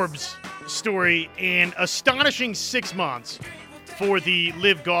Forbes story, and astonishing 6 months for the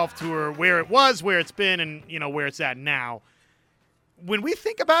Live Golf Tour, where it was, where it's been, and where it's at now. When we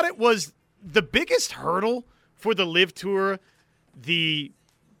think about it, was the biggest hurdle for the Live Tour the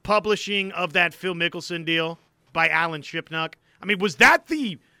publishing of that Phil Mickelson deal by Alan Shipnuck? I mean, was that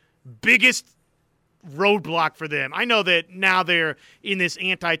the biggest roadblock for them? I know that now they're in this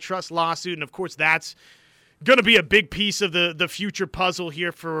antitrust lawsuit, and of course that's going to be a big piece of the future puzzle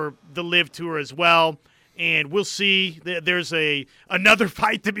here for the Live Tour as well. And we'll see. There's another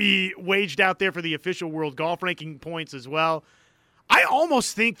fight to be waged out there for the official world golf ranking points as well. I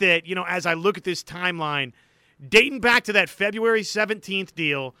almost think that, as I look at this timeline, dating back to that February 17th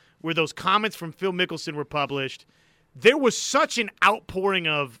deal where those comments from Phil Mickelson were published, there was such an outpouring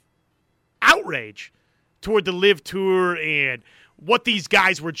of outrage toward the Live Tour and what these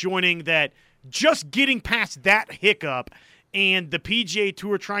guys were joining that just getting past that hiccup and the PGA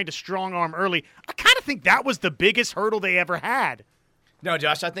Tour trying to strong-arm early, I kind of think that was the biggest hurdle they ever had. No,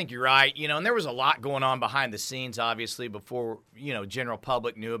 Josh, I think you're right. And there was a lot going on behind the scenes, obviously, before, general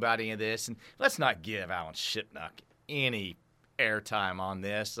public knew about any of this. And let's not give Alan Shipnuck any airtime on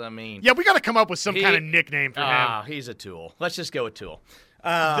this. I mean, yeah, we got to come up with some kind of nickname for him. He's a tool. Let's just go with Tool.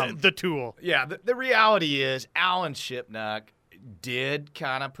 The Tool. Yeah, the reality is Alan Shipnuck did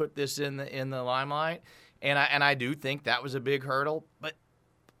kind of put this in the limelight, and I do think that was a big hurdle. But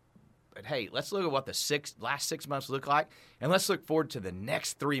But, hey, let's look at what the last 6 months look like, and let's look forward to the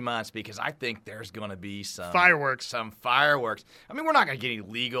next 3 months because I think there's going to be some fireworks. I mean, we're not going to get any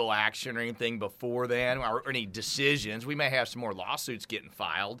legal action or anything before then or any decisions. We may have some more lawsuits getting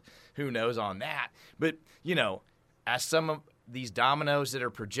filed. Who knows on that? But, as some of these dominoes that are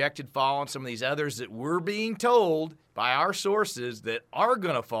projected fall and some of these others that we're being told by our sources that are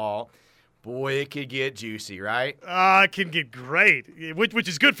going to fall, boy, it could get juicy, right? It can get great, which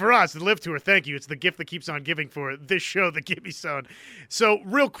is good for us. The Live Tour, thank you. It's the gift that keeps on giving for this show, the Gimme Zone. So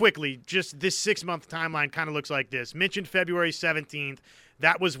real quickly, just this 6-month timeline kind of looks like this. Mentioned February 17th.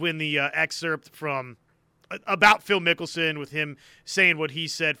 That was when the excerpt from about Phil Mickelson with him saying what he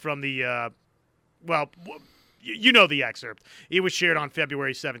said from the, the excerpt. It was shared on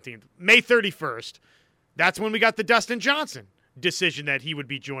February 17th. May 31st, that's when we got the Dustin Johnson decision that he would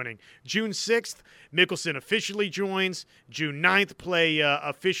be joining. June 6th, Mickelson officially joins. June 9th, play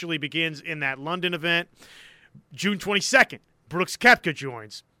officially begins in that London event. June 22nd, Brooks Koepka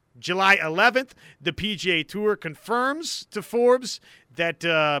joins. July 11th, the PGA Tour confirms to Forbes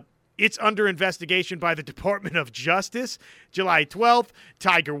that it's under investigation by the Department of Justice. July 12th,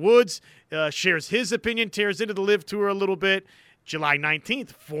 Tiger Woods shares his opinion, tears into the Live Tour a little bit. July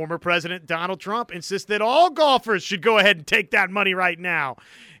 19th, former President Donald Trump insists that all golfers should go ahead and take that money right now.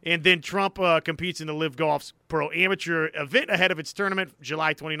 And then Trump competes in the Live Golf's Pro Amateur event ahead of its tournament,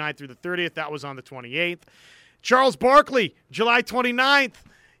 July 29th through the 30th. That was on the 28th. Charles Barkley, July 29th.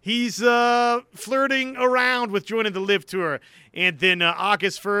 He's flirting around with joining the Live Tour. And then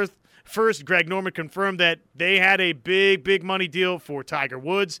August 1st, Greg Norman confirmed that they had a big money deal for Tiger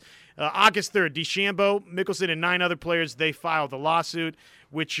Woods. August 3rd, DeChambeau, Mickelson, and 9 other players, they filed a lawsuit,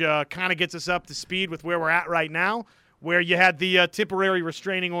 which kind of gets us up to speed with where we're at right now, where you had the temporary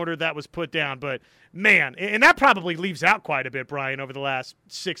restraining order that was put down. But, man, and that probably leaves out quite a bit, Brian, over the last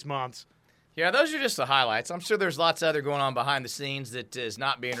 6 months. Yeah, those are just the highlights. I'm sure there's lots other going on behind the scenes that is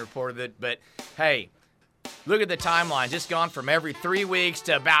not being reported. But, hey, look at the timeline. Just gone from every 3 weeks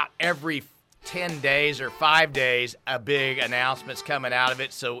to about every 10 days or 5 days, a big announcement's coming out of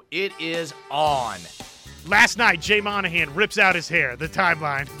it, so it is on. Last night, Jay Monahan rips out his hair, the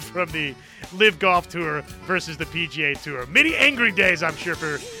timeline from the Live Golf Tour versus the PGA Tour. Many angry days, I'm sure,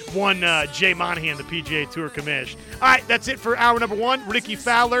 for one Jay Monahan, the PGA Tour commish. All right, that's it for hour number 1. Ricky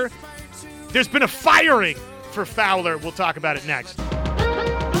Fowler. There's been a firing for Fowler. We'll talk about it next.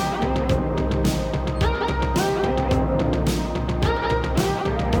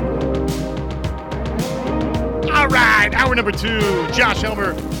 All right, hour number 2, Josh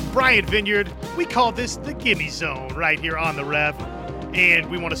Helmer, Brian Vineyard. We call this the Gimme Zone right here on the Rev. And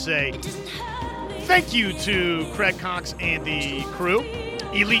we want to say thank you to Craig Cox and the crew.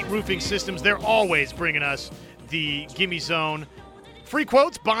 Elite Roofing Systems, they're always bringing us the Gimme Zone. Free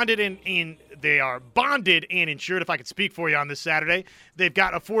quotes, bonded and they are bonded and insured, if I could speak for you on this Saturday. They've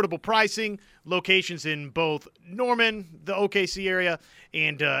got affordable pricing, locations in both Norman, the OKC area,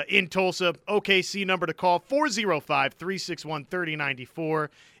 and in Tulsa. OKC number to call, 405-361-3094.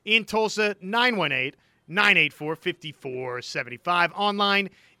 In Tulsa, 918-984-5475.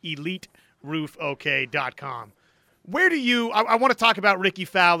 Online, eliteroofok.com. I want to talk about Ricky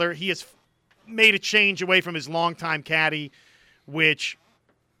Fowler. He has made a change away from his longtime caddy, which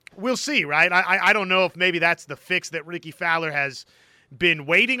we'll see, right? I don't know if maybe that's the fix that Ricky Fowler has been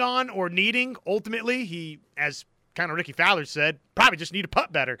waiting on or needing. Ultimately, he, as kind of Ricky Fowler said, probably just need to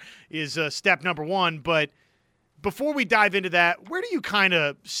putt better is step number 1. But before we dive into that, where do you kind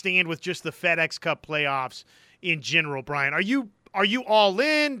of stand with just the FedEx Cup playoffs in general, Brian? Are you all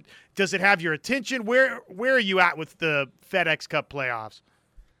in? Does it have your attention? Where are you at with the FedEx Cup playoffs?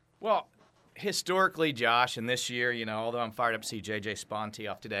 Well, historically, Josh, and this year, although I'm fired up to see J.J. Spawn tee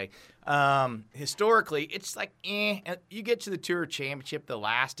off today, historically, it's like, you get to the Tour Championship, the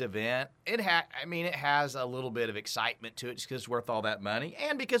last event, it has a little bit of excitement to it just because it's worth all that money,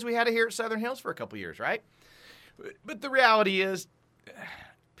 and because we had it here at Southern Hills for a couple years, right? But the reality is,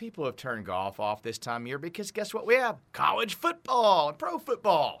 people have turned golf off this time of year because guess what we have? College football and pro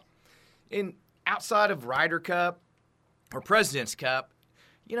football. And outside of Ryder Cup or President's Cup,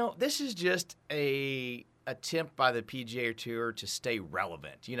 this is just a attempt by the PGA Tour to stay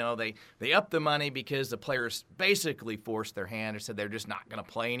relevant. They upped the money because the players basically forced their hand and said they're just not going to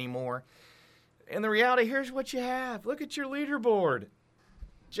play anymore. And the reality, here's what you have. Look at your leaderboard.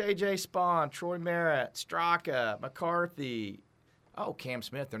 J.J. Spawn, Troy Merritt, Straka, McCarthy. Oh, Cam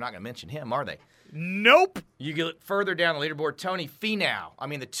Smith, they're not going to mention him, are they? Nope. You get further down the leaderboard, Tony Finau.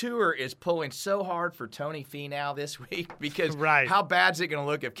 The Tour is pulling so hard for Tony Finau this week because how bad is it going to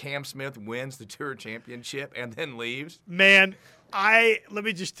look if Cam Smith wins the Tour Championship and then leaves? Man, Let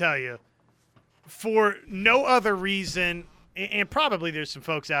me just tell you, for no other reason, and probably there's some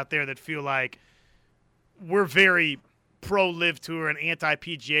folks out there that feel like we're very pro-Live Tour and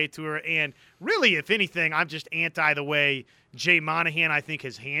anti-PGA Tour, and really, if anything, I'm just anti the way Jay Monahan, I think,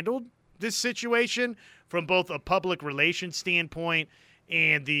 has handled this situation from both a public relations standpoint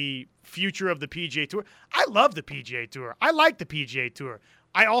and the future of the PGA Tour. I love the PGA Tour. I like the PGA Tour.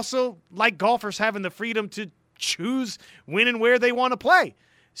 I also like golfers having the freedom to choose when and where they want to play.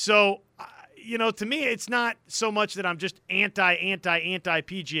 So, to me, it's not so much that I'm just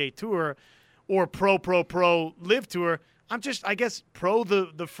anti-PGA Tour or pro Live Tour. I'm just, I guess, pro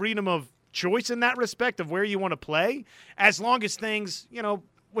the freedom of choice in that respect of where you want to play, as long as things,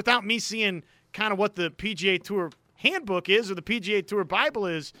 without me seeing kind of what the PGA Tour handbook is or the PGA Tour Bible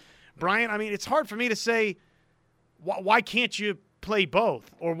is, Brian, I mean, it's hard for me to say why can't you play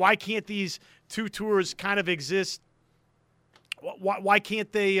both, or why can't these two tours kind of exist? Why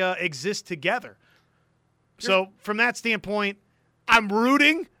can't they exist together? So from that standpoint, I'm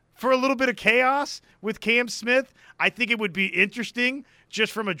rooting for a little bit of chaos with Cam Smith. I think it would be interesting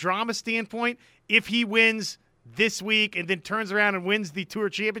just from a drama standpoint if he wins this week and then turns around and wins the Tour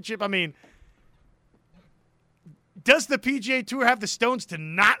Championship. I mean, does the PGA Tour have the stones to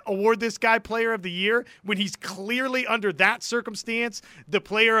not award this guy Player of the Year when he's clearly under that circumstance the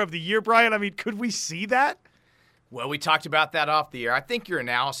Player of the Year, Brian? I mean, could we see that? Well, we talked about that off the air. I think your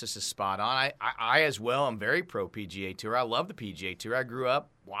analysis is spot on. I as well am very pro PGA Tour. I love the PGA Tour. I grew up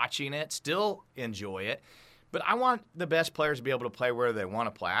watching it, still enjoy it. But I want the best players to be able to play where they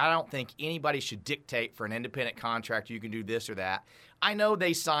want to play. I don't think anybody should dictate for an independent contractor you can do this or that. I know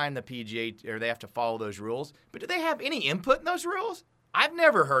they sign the PGA or they have to follow those rules, but do they have any input in those rules? I've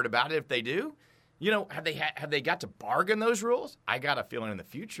never heard about it if they do. Have they got to bargain those rules? I got a feeling in the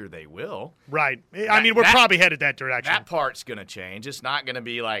future they will. Right. I mean, we're probably headed that direction. That part's going to change. It's not going to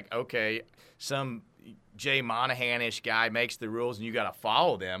be like, okay, some Jay Monahan-ish guy makes the rules and you got to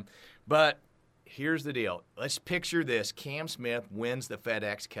follow them. But here's the deal. Let's picture this. Cam Smith wins the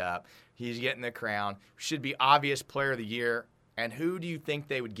FedEx Cup. He's getting the crown. Should be obvious Player of the Year. And who do you think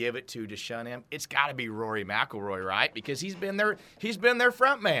they would give it to shun him? It's got to be Rory McIlroy, right? Because he's been their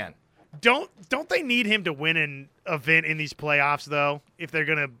front man. Don't they need him to win an event in these playoffs, though? If they're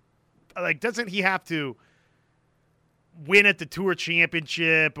going to, doesn't he have to win at the Tour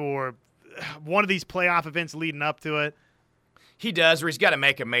Championship or one of these playoff events leading up to it? He does, or he's got to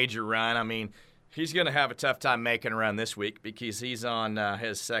make a major run. I mean, he's going to have a tough time making a run this week because he's on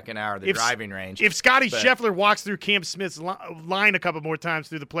his second hour of the driving range. If Scotty Scheffler walks through Cam Smith's line a couple more times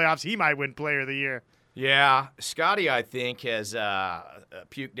through the playoffs, he might win Player of the Year. Yeah, Scotty, I think, has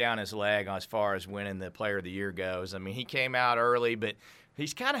puked down his leg as far as winning the Player of the Year goes. I mean, he came out early, but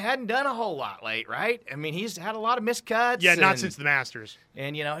he's kind of hadn't done a whole lot late, right? I mean, he's had a lot of missed cuts. Yeah, not since the Masters.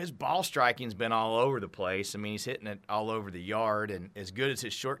 And, his ball striking's been all over the place. I mean, he's hitting it all over the yard, and as good as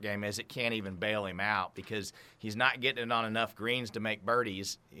his short game is, it can't even bail him out because he's not getting it on enough greens to make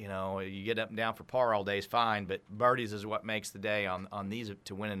birdies. You get up and down for par all day is fine, but birdies is what makes the day on these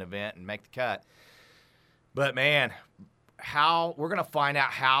to win an event and make the cut. But, man, we're going to find out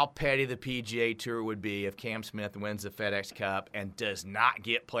how petty the PGA Tour would be if Cam Smith wins the FedEx Cup and does not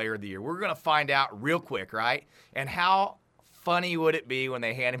get Player of the Year. We're going to find out real quick, right? And how funny would it be when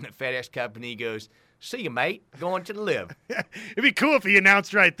they hand him the FedEx Cup and he goes, "See you, mate, going to the Live." It'd be cool if he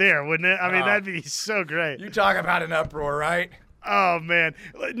announced right there, wouldn't it? I mean, that'd be so great. You talk about an uproar, right? Oh, man.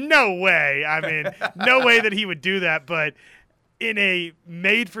 No way. I mean, no way that he would do that. But in a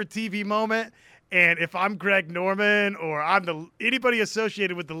made-for-TV moment, and if I'm Greg Norman or I'm anybody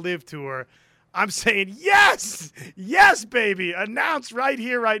associated with the Live Tour, I'm saying, yes, baby, announce right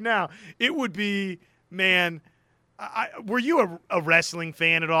here, right now. It would be, man, were you a wrestling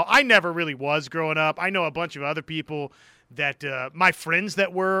fan at all? I never really was growing up. I know a bunch of other people that my friends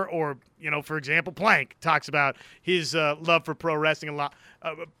that were, or, for example, Plank talks about his love for pro wrestling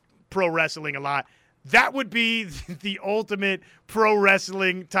a lot. That would be the ultimate pro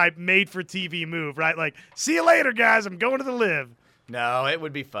wrestling type made-for-TV move, right? Like, see you later, guys. I'm going to the Live. No, it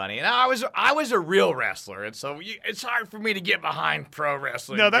would be funny. And I was a real wrestler, and so it's hard for me to get behind pro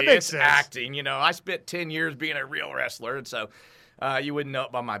wrestling. No, that makes sense. Acting, I spent 10 years being a real wrestler, and so you wouldn't know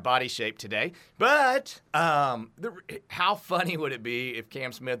it by my body shape today. But how funny would it be if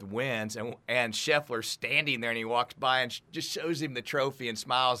Cam Smith wins and Scheffler's standing there and he walks by and just shows him the trophy and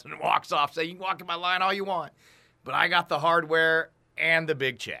smiles and walks off, saying, "You can walk in my line all you want, but I got the hardware and the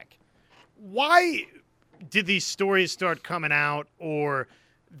big check." Why did these stories start coming out, or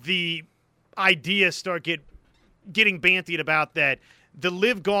the idea start getting bantied about that the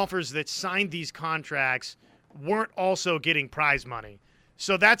Live golfers that signed these contracts weren't also getting prize money.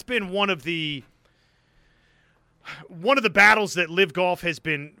 So that's been one of the battles that Live Golf has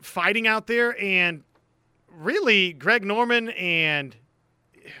been fighting out there. And really, Greg Norman and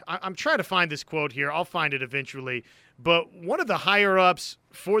I'm trying to find this quote here. I'll find it eventually. But one of the higher-ups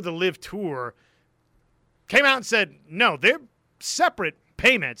for the Live Tour came out and said, no, they're separate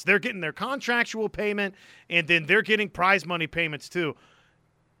payments. They're getting their contractual payment, and then they're getting prize money payments too.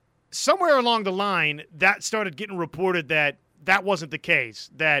 Somewhere along the line, that started getting reported that wasn't the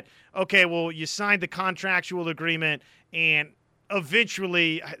case. That, okay, well, you signed the contractual agreement, and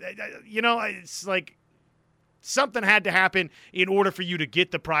eventually, it's like something had to happen in order for you to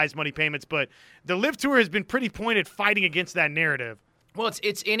get the prize money payments. But the Live Tour has been pretty pointed fighting against that narrative. Well,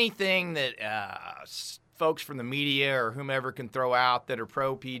 it's anything that folks from the media or whomever can throw out that are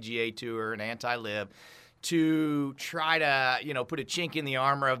pro PGA Tour and anti-Live to try to put a chink in the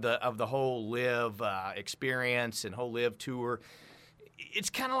armor of the whole Live experience and whole Live Tour.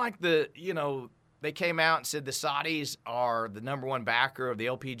 It's kind of like they came out and said the Saudis are the number one backer of the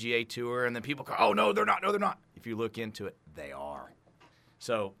LPGA Tour, and then people go, oh, no, they're not. No, they're not. If you look into it, they are.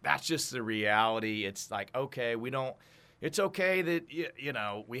 So that's just the reality. It's like, okay, it's okay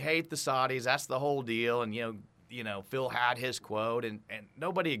that, we hate the Saudis. That's the whole deal. And, Phil had his quote, and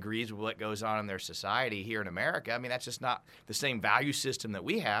nobody agrees with what goes on in their society here in America. I mean, that's just not the same value system that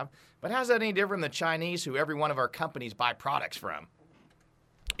we have. But how's that any different than the Chinese, who every one of our companies buy products from?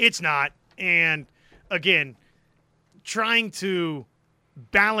 It's not. And, again, trying to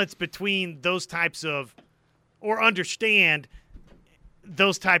balance between those types of or understand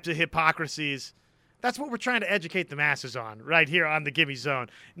those types of hypocrisies, that's what we're trying to educate the masses on right here on the Gimme Zone.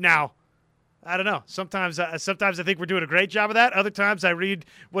 Now, I don't know. Sometimes I think we're doing a great job of that. Other times I read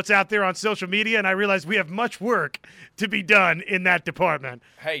what's out there on social media, and I realize we have much work to be done in that department.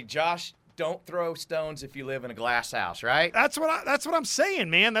 Hey, Josh, don't throw stones if you live in a glass house, right? That's what I'm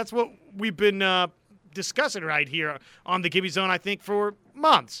saying, man. That's what we've been discussing right here on the Gimme Zone, I think, for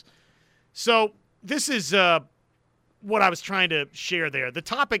months. So this is what I was trying to share there. The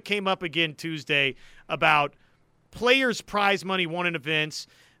topic came up again Tuesday about players' prize money won in events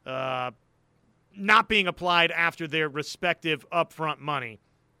not being applied after their respective upfront money.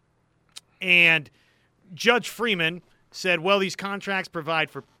 And Judge Freeman said, well, these contracts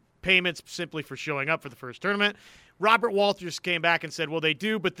provide for payments simply for showing up for the first tournament. Robert Walters came back and said, well, they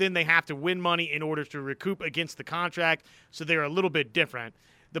do, but then they have to win money in order to recoup against the contract, so they're a little bit different.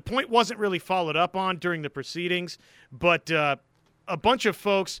 The point wasn't really followed up on during the proceedings, but a bunch of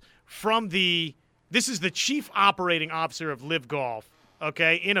folks from this is the chief operating officer of Live Golf,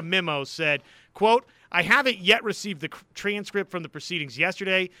 okay, in a memo said, quote, I haven't yet received the transcript from the proceedings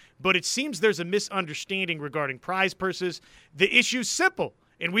yesterday, but it seems there's a misunderstanding regarding prize purses. The issue's simple,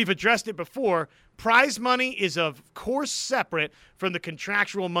 and we've addressed it before. Prize money is, of course, separate from the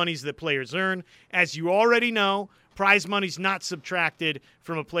contractual monies that players earn. As you already know, prize money's not subtracted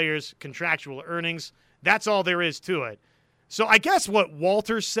from a player's contractual earnings. That's all there is to it. So I guess what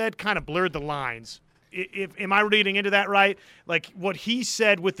Walters said kind of blurred the lines. Am I reading into that right? Like what he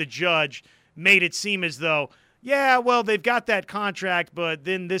said with the judge made it seem as though, yeah, well, they've got that contract, but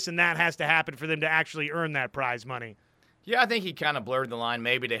then this and that has to happen for them to actually earn that prize money. Yeah, I think he kind of blurred the line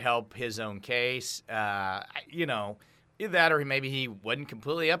maybe to help his own case. Either that or maybe he wasn't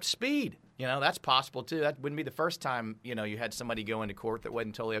completely up to speed. That's possible too. That wouldn't be the first time, you had somebody go into court that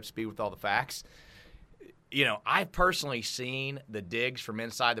wasn't totally up to speed with all the facts. I've personally seen the digs from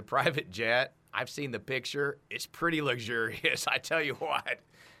inside the private jet. I've seen the picture. It's pretty luxurious, I tell you what.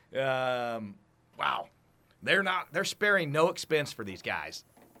 Wow. They're sparing no expense for these guys.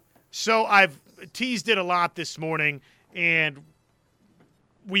 So I've teased it a lot this morning, and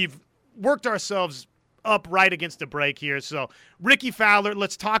we've worked ourselves up right against the break here. So Ricky Fowler,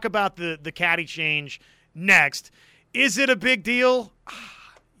 let's talk about the caddy change next. Is it a big deal?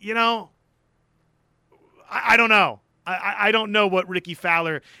 I don't know. I don't know what Ricky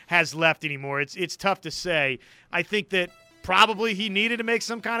Fowler has left anymore. It's tough to say. I think that probably he needed to make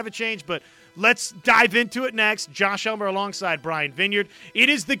some kind of a change, but let's dive into it next. Josh Elmer alongside Brian Vineyard. It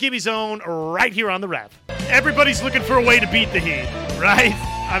is the Gimme Zone right here on the Rev. Everybody's looking for a way to beat the Heat, right?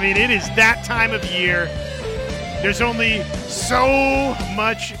 I mean, it is that time of year. There's only so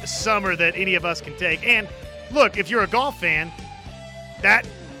much summer that any of us can take. And look, if you're a golf fan, that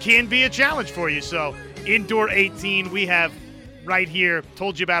can be a challenge for you. So Indoor 18, we have right here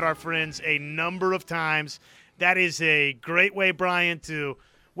told you about our friends a number of times. That is a great way, Brian, to,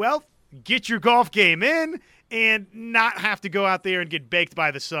 well, get your golf game in and not have to go out there and get baked by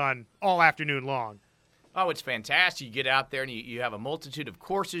the sun all afternoon long. Oh, it's fantastic. You get out there and you have a multitude of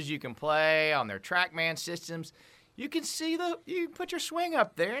courses you can play on their TrackMan systems. You can you can put your swing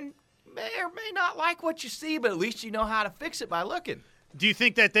up there and may or may not like what you see, but at least you know how to fix it by looking. Do you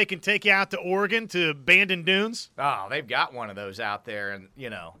think that they can take you out to Oregon to Bandon Dunes? Oh, they've got one of those out there, and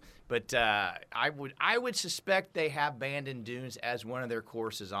But I would suspect they have Bandon Dunes as one of their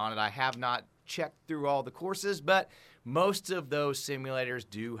courses on it. I have not checked through all the courses, but most of those simulators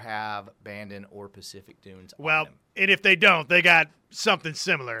do have Bandon or Pacific Dunes on them. And if they don't, they got something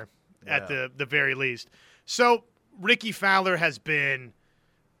similar at the very least. So Ricky Fowler has been,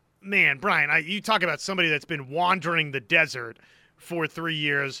 man, Brian, you talk about somebody that's been wandering the desert for 3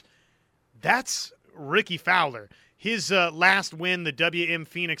 years. That's Ricky Fowler. His last win, the WM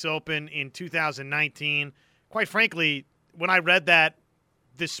Phoenix Open in 2019, quite frankly, when I read that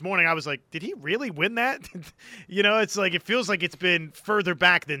this morning, I was like, did he really win that? It's like it feels like it's been further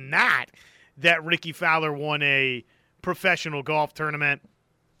back than that Ricky Fowler won a professional golf tournament.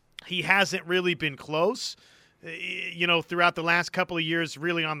 He hasn't really been close, throughout the last couple of years,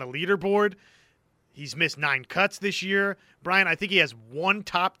 really on the leaderboard. He's missed 9 cuts this year. Brian, I think he has 1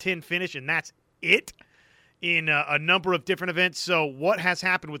 top 10 finish, and that's it in a number of different events. So what has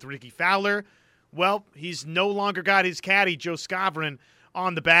happened with Ricky Fowler? Well, he's no longer got his caddy, Joe Scavron,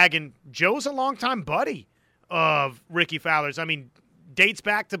 on the bag, and Joe's a longtime buddy of Ricky Fowler's. I mean, dates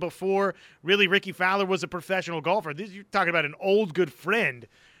back to before really Ricky Fowler was a professional golfer. You're talking about an old good friend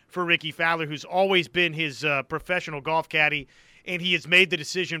for Ricky Fowler, who's always been his professional golf caddy, and he has made the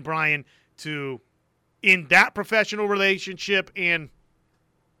decision, Brian, to in that professional relationship. And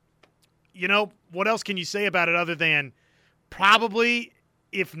what else can you say about it other than probably,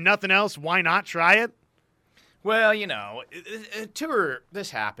 if nothing else, why not try it? Well, tour,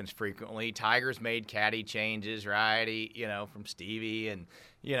 this happens frequently. Tiger's made caddy changes, right? From Stevie. And,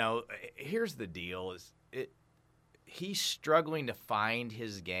 here's the deal he's struggling to find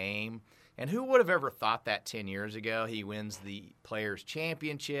his game. And who would have ever thought that 10 years ago? He wins the Players'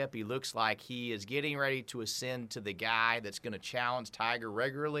 Championship. He looks like he is getting ready to ascend to the guy that's going to challenge Tiger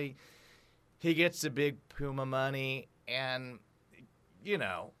regularly. He gets the big Puma money, and,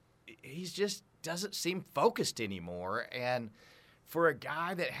 he's just doesn't seem focused anymore. And for a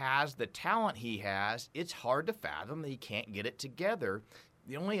guy that has the talent he has, it's hard to fathom that he can't get it together.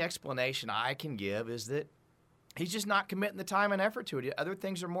 The only explanation I can give is that he's just not committing the time and effort to it. Other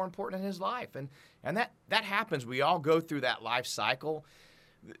things are more important in his life. And that happens. We all go through that life cycle.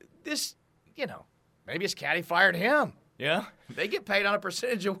 This, maybe his caddy fired him. Yeah, they get paid on a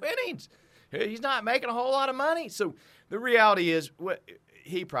percentage of winnings. He's not making a whole lot of money. So the reality is,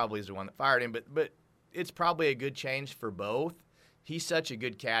 he probably is the one that fired him, but it's probably a good change for both. He's such a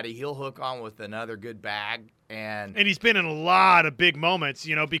good caddy. He'll hook on with another good bag. And he's been in a lot of big moments,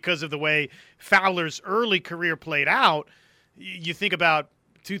 because of the way Fowler's early career played out. You think about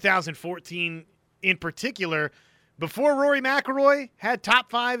 2014 in particular, before Rory McIlroy had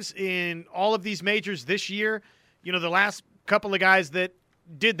top 5s in all of these majors this year. The last couple of guys that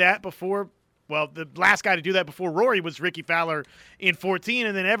did that before, the last guy to do that before Rory was Ricky Fowler in 14,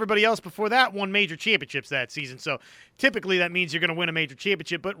 and then everybody else before that won major championships that season. So typically that means you're going to win a major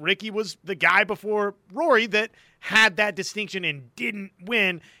championship, but Ricky was the guy before Rory that had that distinction and didn't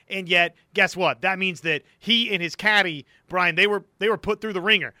win, and yet guess what? That means that he and his caddy, Brian, they were put through the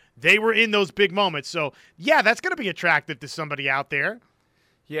ringer. They were in those big moments. So, yeah, that's going to be attractive to somebody out there.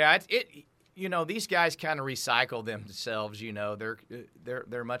 Yeah, these guys kind of recycle themselves.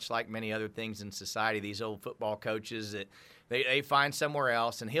 They're much like many other things in society. These old football coaches that they find somewhere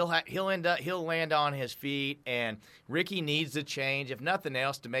else, and he'll land on his feet. And Ricky needs to change, if nothing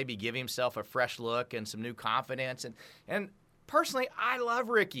else, to maybe give himself a fresh look and some new confidence. And personally, I love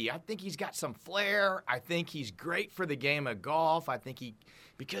Ricky. I think he's got some flair. I think he's great for the game of golf. I think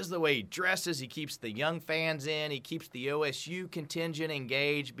because of the way he dresses, he keeps the young fans in. He keeps the OSU contingent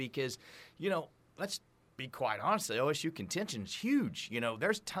engaged because, let's be quite honest, the OSU contingent is huge.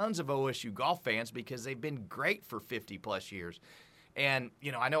 There's tons of OSU golf fans because they've been great for 50-plus years. And,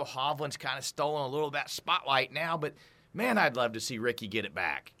 I know Hovland's kind of stolen a little of that spotlight now, but, man, I'd love to see Ricky get it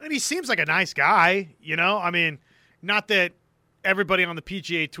back. And he seems like a nice guy, I mean, not that everybody on the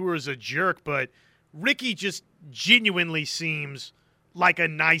PGA Tour is a jerk, but Ricky just genuinely seems like a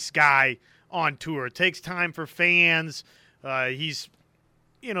nice guy on tour. It takes time for fans. He's,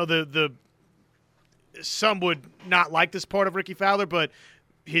 some would not like this part of Ricky Fowler, but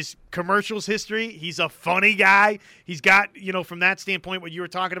his commercials history, he's a funny guy. He's got, from that standpoint, what you were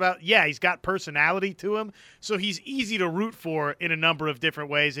talking about, yeah, he's got personality to him. So he's easy to root for in a number of different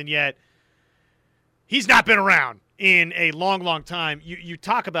ways, and yet he's not been around in a long, long time. You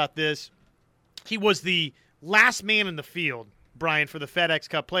talk about this. he was the last man in the field, Brian, for the FedEx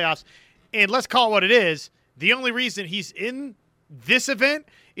Cup playoffs. And let's call it what it is. The only reason he's in this event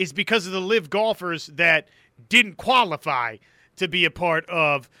is because of the live golfers that didn't qualify to be a part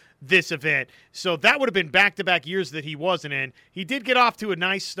of this event. So that would have been back-to-back years that he wasn't in. He did get off to a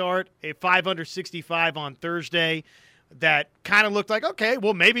nice start, a 5 under 65 on Thursday. That kind of looked like, okay,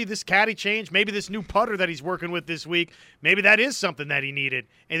 well, maybe this caddy change, maybe this new putter that he's working with this week, maybe that is something that he needed.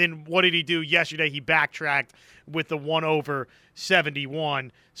 And then what did he do yesterday? He backtracked with the 1 over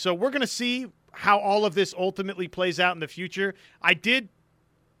 71. So we're going to see how all of this ultimately plays out in the future. I did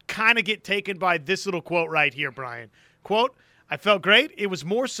kind of get taken by this little quote right here, Brian. Quote, I felt great. It was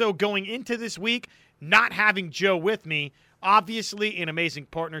more so going into this week, not having Joe with me. Obviously, an amazing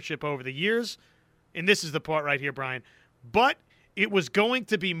partnership over the years. And this is the part right here, Brian. But it was going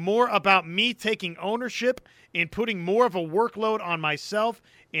to be more about me taking ownership and putting more of a workload on myself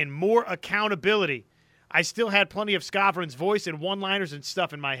and more accountability. I still had plenty of Skovron's voice and one-liners and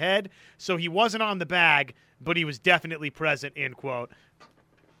stuff in my head, so he wasn't on the bag, but he was definitely present, end quote.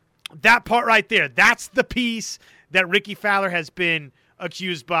 That part right there, that's the piece that Rickie Fowler has been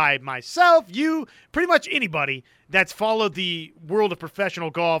accused by myself, you, pretty much anybody that's followed the world of professional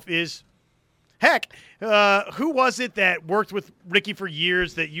golf is, heck, who was it that worked with Rickie for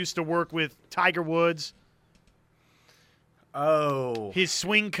years that used to work with Tiger Woods? Oh. His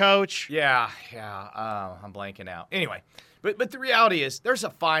swing coach. Yeah. I'm blanking out. Anyway, but the reality is there's a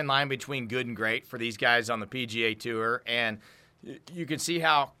fine line between good and great for these guys on the PGA Tour, and you can see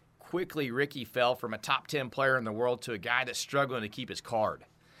how quickly Rickie fell from a top 10 player in the world to a guy that's struggling to keep his card.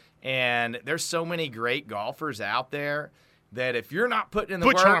 And there's so many great golfers out there that if you're not putting in the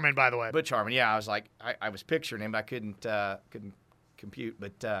work... Butch Harmon, by the way. Butch Harmon, yeah. I was like, I was picturing him, but I couldn't compute.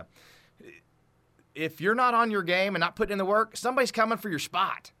 But if you're not on your game and not putting in the work, somebody's coming for your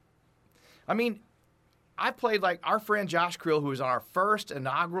spot. I mean, I played like our friend Josh Creel, who was on our first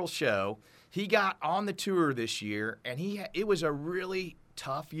inaugural show. He got on the tour this year, and it was a really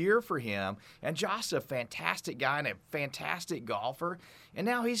tough year for him. And Josh is a fantastic guy and a fantastic golfer. And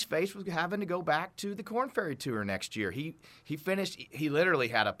now he's faced with having to go back to the Korn Ferry Tour next year. He literally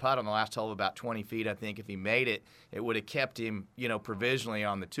had a putt on the last hole of about 20 feet. I think if he made it, it would have kept him, provisionally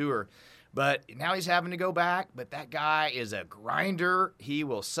on the tour. But now he's having to go back. But that guy is a grinder. He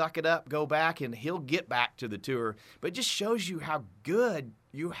will suck it up, go back, and he'll get back to the tour. But it just shows you how good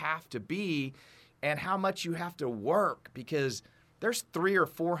you have to be and how much you have to work, because there's 300 or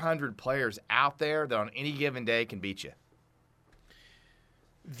 400 players out there that on any given day can beat you.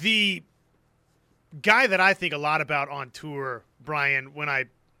 The guy that I think a lot about on tour, Brian, when I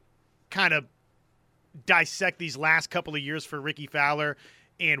kind of dissect these last couple of years for Rickie Fowler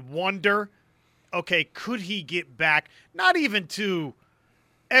and wonder, okay, could he get back, not even to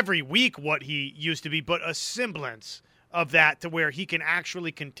every week what he used to be, but a semblance of that to where he can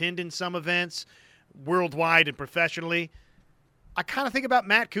actually contend in some events worldwide and professionally. I kind of think about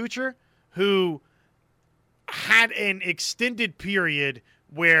Matt Kuchar, who had an extended period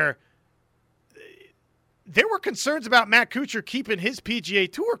where there were concerns about Matt Kuchar keeping his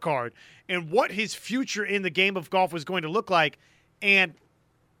PGA Tour card and what his future in the game of golf was going to look like. And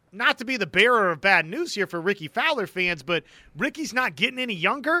not to be the bearer of bad news here for Rickie Fowler fans, but Rickie's not getting any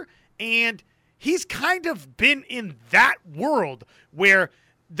younger, and he's kind of been in that world where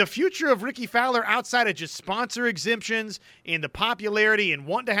the future of Rickie Fowler, outside of just sponsor exemptions and the popularity and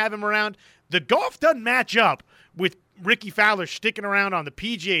wanting to have him around, the golf doesn't match up with Rickie Fowler sticking around on the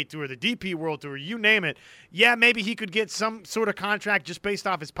PGA Tour, the DP World Tour, you name it. Yeah, maybe he could get some sort of contract just based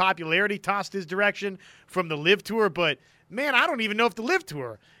off his popularity tossed his direction from the LIV Tour, but man, I don't even know if the LIV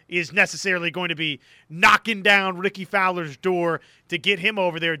Tour is necessarily going to be knocking down Rickie Fowler's door to get him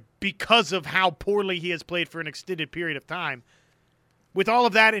over there because of how poorly he has played for an extended period of time. With all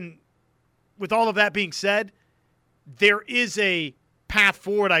of that being said, there is a path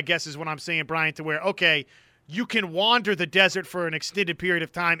forward, I guess is what I'm saying, Brian, to where, okay, you can wander the desert for an extended period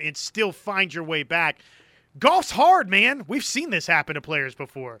of time and still find your way back. Golf's hard, man. We've seen this happen to players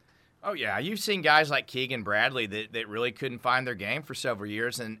before. Oh, yeah. You've seen guys like Keegan Bradley that really couldn't find their game for several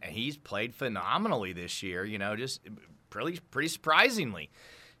years, and he's played phenomenally this year, just pretty surprisingly.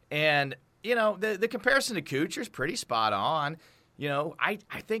 And, the comparison to Kuchar is pretty spot on. I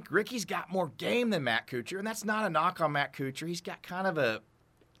think Rickie's got more game than Matt Kuchar, and that's not a knock on Matt Kuchar. He's got kind of a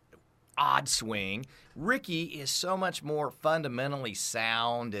odd swing. Rickie is so much more fundamentally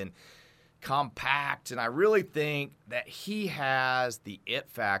sound and compact, and I really think that he has the it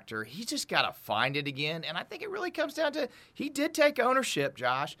factor. He's just got to find it again, and I think it really comes down to he did take ownership,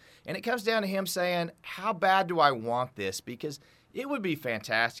 Josh, and it comes down to him saying, how bad do I want this? Because it would be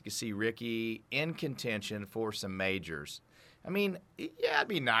fantastic to see Ricky in contention for some majors. I mean, yeah, it'd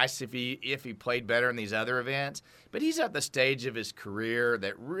be nice if he played better in these other events, but he's at the stage of his career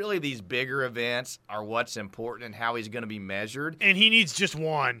that really these bigger events are what's important and how he's going to be measured. And he needs just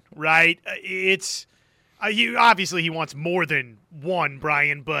one, right? Obviously he wants more than one,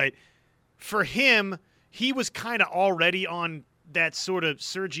 Brian, but for him, he was kind of already on that sort of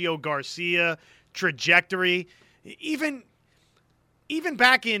Sergio Garcia trajectory. Even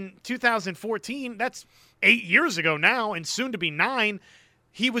back in 2014, that's 8 years ago now, and soon to be 9,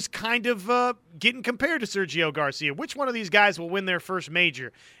 he was kind of getting compared to Sergio Garcia. Which one of these guys will win their first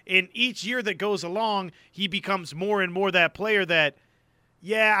major? And each year that goes along, he becomes more and more that player that,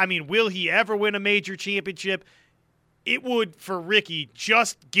 yeah, I mean, will he ever win a major championship? It would, for Ricky,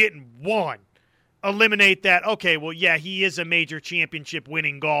 just getting one, eliminate that, okay, well, yeah, he is a major championship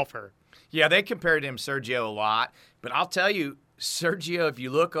winning golfer. Yeah, they compared him to Sergio a lot, but I'll tell you, Sergio, if you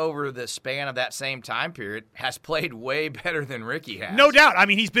look over the span of that same time period, has played way better than Ricky has. No doubt. I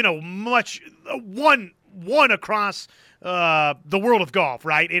mean, he's been one across the world of golf,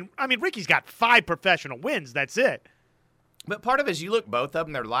 right? And I mean, Ricky's got 5 professional wins. That's it. But part of it is you look, both of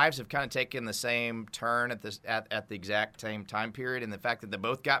them, their lives have kind of taken the same turn at the exact same time period, and the fact that they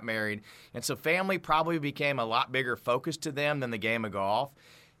both got married. And so family probably became a lot bigger focus to them than the game of golf.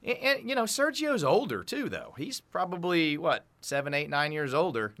 And, you know, Sergio's older, too, though. He's probably, 7, 8, 9 years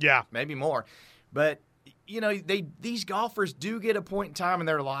older. Yeah. Maybe more. But, you know, these golfers do get a point in time in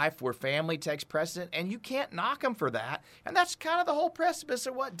their life where family takes precedent, and you can't knock them for that. And that's kind of the whole precipice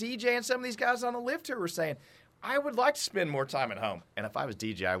of what DJ and some of these guys on the lift tour were saying. I would like to spend more time at home. And if I was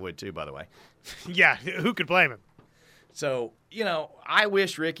DJ, I would, too, by the way. Yeah, who could blame him? So, you know, I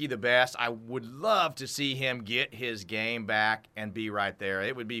wish Ricky the best. I would love to see him get his game back and be right there.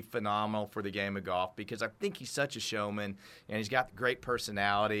 It would be phenomenal for the game of golf because I think he's such a showman and he's got the great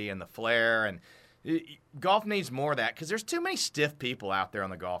personality and the flair. And golf needs more of that because there's too many stiff people out there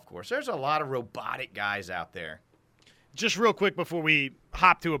on the golf course. There's a lot of robotic guys out there. Just real quick before we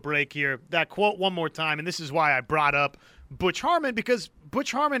hop to a break here, that quote one more time, and this is why I brought up Butch Harmon, because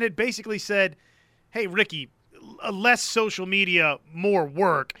Butch Harmon had basically said, hey, Ricky, less social media, more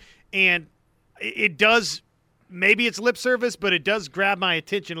work. And it does, maybe it's lip service, but it does grab my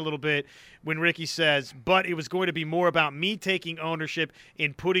attention a little bit when Ricky says, but it was going to be more about me taking ownership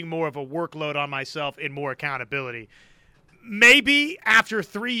and putting more of a workload on myself and more accountability. Maybe after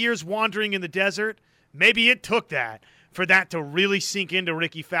 3 years wandering in the desert, maybe it took that for that to really sink into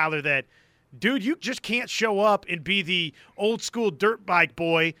Ricky Fowler that, dude, you just can't show up and be the old school dirt bike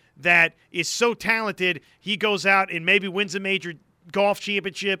boy that is so talented he goes out and maybe wins a major golf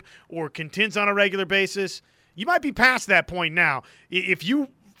championship or contends on a regular basis. You might be past that point now. If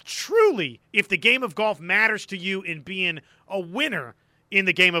the game of golf matters to you and being a winner in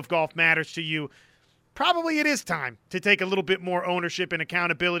the game of golf matters to you, probably it is time to take a little bit more ownership and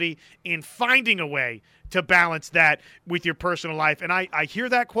accountability in finding a way to balance that with your personal life. And I hear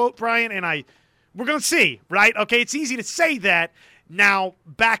that quote, Brian, and we're going to see, right? Okay, it's easy to say that. Now,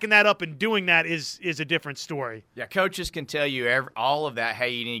 backing that up and doing that is a different story. Yeah, coaches can tell you all of that, hey,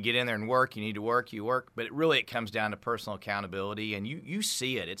 you need to get in there and work, you need to work, you work, but it comes down to personal accountability, and you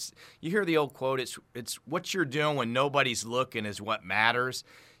see it. You hear the old quote, it's what you're doing when nobody's looking is what matters.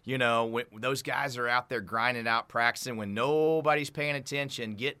 You know, when those guys are out there grinding out, practicing, when nobody's paying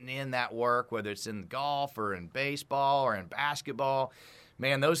attention, getting in that work, whether it's in golf or in baseball or in basketball,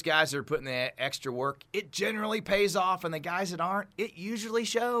 man, those guys that are putting the extra work, it generally pays off, and the guys that aren't, it usually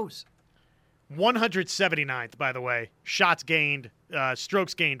shows. 179th, by the way, shots gained,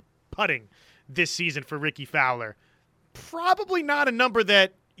 strokes gained putting this season for Ricky Fowler. Probably not a number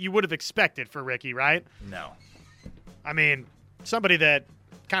that you would have expected for Ricky, right? No. I mean, somebody that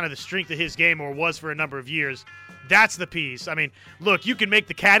kind of the strength of his game or was for a number of years, that's the piece. I mean, look, you can make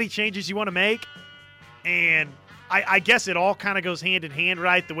the caddy changes you want to make, and I guess it all kind of goes hand in hand,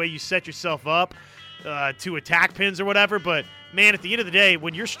 right, the way you set yourself up to attack pins or whatever, but man, at the end of the day,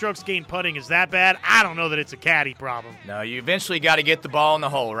 when your strokes gained putting is that bad, I don't know that it's a caddy problem. No, you eventually got to get the ball in the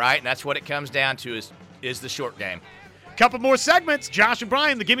hole, right? And that's what it comes down to is the short game. Couple more segments. Josh and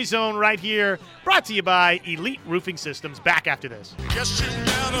Brian, the Gimme Zone right here, brought to you by Elite Roofing Systems. Back after this. Guess you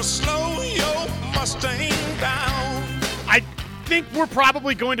better slow your Mustang down. I think we're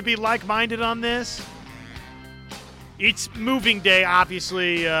probably going to be like-minded on this. It's moving day,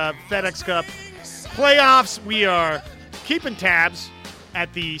 obviously. FedEx Cup playoffs. We are keeping tabs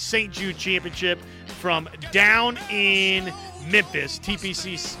at the St. Jude Championship from down in Memphis.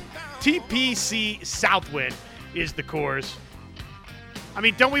 TPC Southwind is the course. I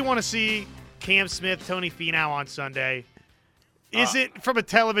mean, don't we want to see Cam Smith, Tony Finau on Sunday? Is it from a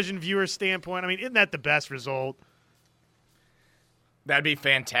television viewer standpoint? I mean, isn't that the best result? That'd be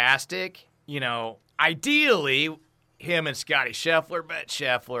fantastic. Ideally, him and Scotty Scheffler, but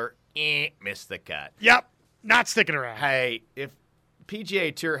Scheffler missed the cut. Yep, not sticking around. Hey, if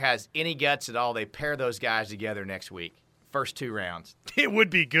PGA Tour has any guts at all, they pair those guys together next week. First 2 rounds. It would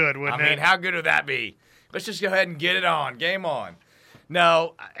be good, wouldn't it? I mean, how good would that be? Let's just go ahead and get it on. Game on.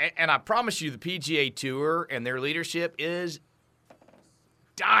 No, and I promise you the PGA Tour and their leadership is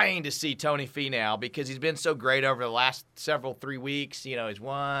dying to see Tony Finau because he's been so great over the last 3 weeks. He's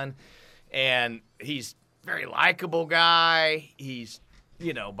won, and he's a very likable guy. He's,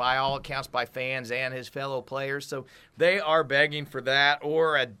 by all accounts, by fans and his fellow players. So they are begging for that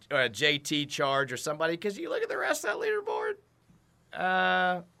or a JT charge or somebody because you look at the rest of that leaderboard.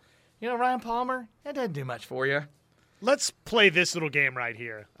 Ryan Palmer, that doesn't do much for you. Let's play this little game right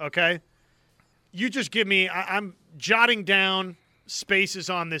here, okay? You just give me – I'm jotting down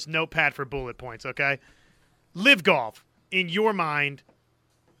spaces on this notepad for bullet points, okay? Live Golf, in your mind,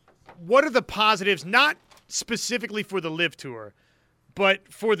 what are the positives, not specifically for the Live Tour,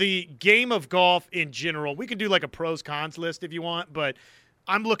 but for the game of golf in general? We can do like a pros-cons list if you want, but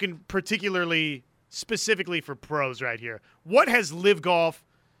I'm looking particularly specifically for pros right here. What has Live Golf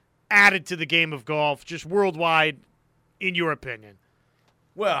added to the game of golf just worldwide – in your opinion?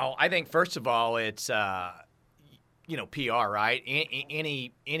 Well, I think first of all, it's PR, right?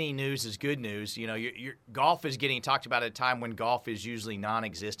 Any news is good news. Your golf is getting talked about at a time when golf is usually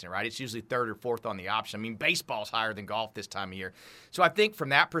non-existent, right? It's usually 3rd or 4th on the option. I mean, baseball's higher than golf this time of year. So I think from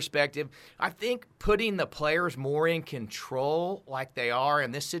that perspective, I think putting the players more in control like they are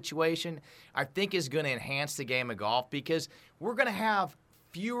in this situation, I think is going to enhance the game of golf because we're going to have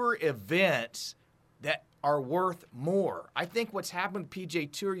fewer events that are worth more. I think what's happened with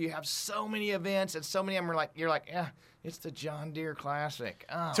PGA Tour, you have so many events and so many of them are you're like, it's the John Deere Classic.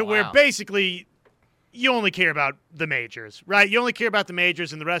 Oh, to where basically you only care about the majors, right? You only care about the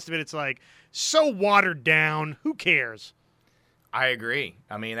majors and the rest of it, it's like so watered down. Who cares? I agree.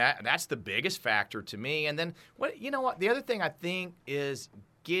 I mean, that's the biggest factor to me. And then, the other thing I think is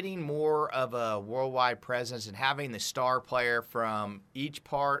getting more of a worldwide presence and having the star player from each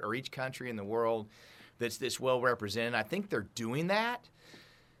part or each country in the world that's this well represented. I think they're doing that.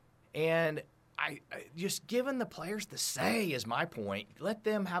 And I just giving the players the say is my point. Let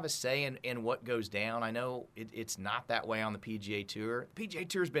them have a say in what goes down. I know it's not that way on the PGA Tour. The PGA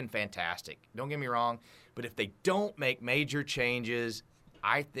Tour has been fantastic. Don't get me wrong. But if they don't make major changes,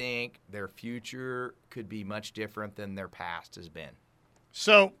 I think their future could be much different than their past has been.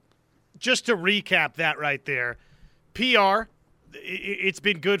 So just to recap that right there, PR, it's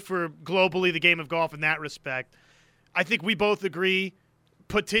been good for globally the game of golf in that respect. I think we both agree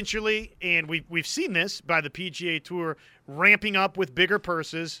potentially, and we've seen this by the PGA Tour ramping up with bigger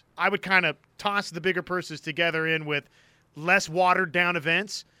purses. I would kind of toss the bigger purses together in with less watered down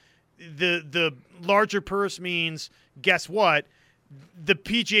events. The larger purse means, guess what? The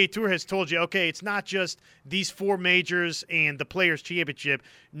PGA Tour has told you, okay, it's not just these 4 majors and the Players' Championship.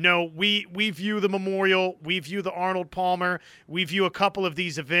 No, we view the Memorial, we view the Arnold Palmer, we view a couple of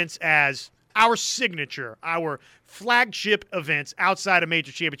these events as our signature, our flagship events outside of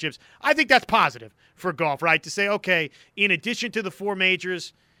major championships. I think that's positive for golf, right? To say, okay, in addition to the 4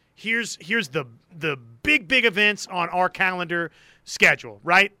 majors, here's the big events on our calendar schedule,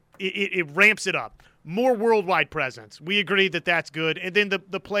 right? It ramps it up. More worldwide presence. We agree that that's good. And then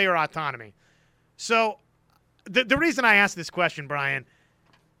the player autonomy. So the reason I asked this question, Brian,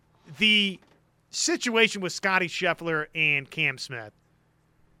 the situation with Scotty Scheffler and Cam Smith,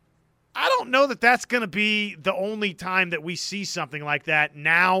 I don't know that that's going to be the only time that we see something like that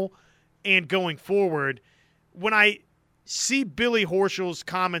now and going forward. When I see Billy Horschel's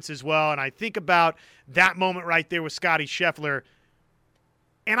comments as well, and I think about that moment right there with Scotty Scheffler,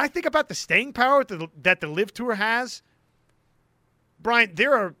 and I think about the staying power that the Live Tour has, Brian,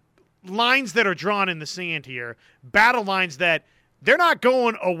 there are lines that are drawn in the sand here, battle lines that they're not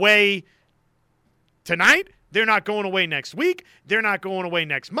going away tonight, they're not going away next week, they're not going away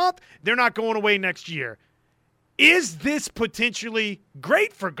next month, they're not going away next year. Is this potentially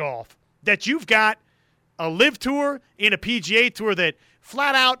great for golf that you've got a Live Tour and a PGA Tour that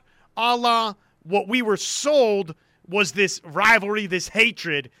flat out, a la what we were sold was this rivalry, this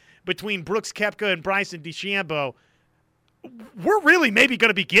hatred between Brooks Koepka and Bryson DeChambeau? We're really maybe going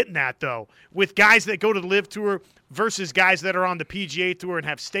to be getting that, though, with guys that go to the Live Tour versus guys that are on the PGA Tour and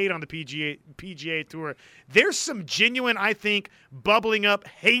have stayed on the PGA Tour. There's some genuine, I think, bubbling up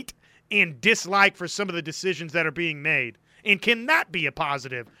hate and dislike for some of the decisions that are being made. And can that be a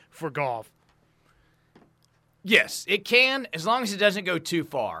positive for golf? Yes, it can, as long as it doesn't go too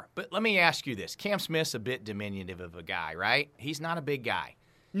far. But let me ask you this. Cam Smith's a bit diminutive of a guy, right? He's not a big guy.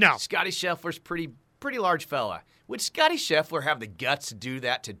 No. Scotty Scheffler's pretty large fella. Would Scotty Scheffler have the guts to do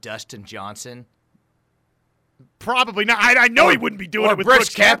that to Dustin Johnson? Probably not. I know he wouldn't be doing it with Brooks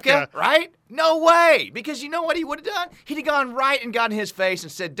Koepka. Right? No way. Because you know what he would have done? He'd have gone right and got in his face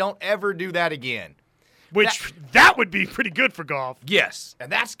and said, don't ever do that again. Which that would be pretty good for golf. Yes,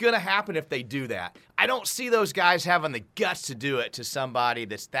 and that's going to happen if they do that. I don't see those guys having the guts to do it to somebody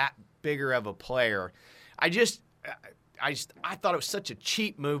that's that bigger of a player. I thought it was such a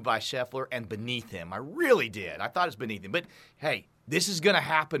cheap move by Scheffler and beneath him. I really did. I thought it was beneath him. But, hey, this is going to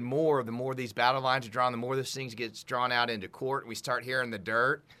happen more the more these battle lines are drawn, the more this thing gets drawn out into court and we start hearing the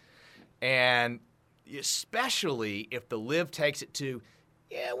dirt. And especially if the LIV takes it to,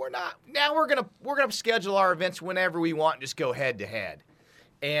 yeah, we're not. Now we're gonna schedule our events whenever we want and just go head to head.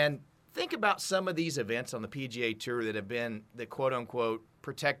 And think about some of these events on the PGA Tour that have been the quote unquote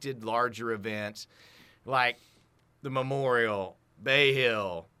protected larger events, like the Memorial, Bay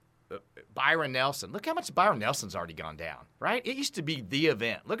Hill, Byron Nelson. Look how much Byron Nelson's already gone down, right? It used to be the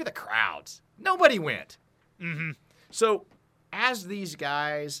event. Look at the crowds. Nobody went. Mm-hmm. So as these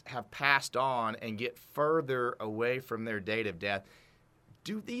guys have passed on and get further away from their date of death,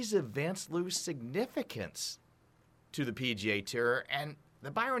 do these events lose significance to the PGA Tour? And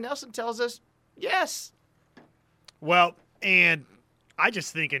the Byron Nelson tells us, yes. Well, and I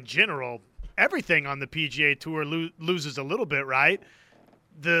just think in general, everything on the PGA Tour loses a little bit, right?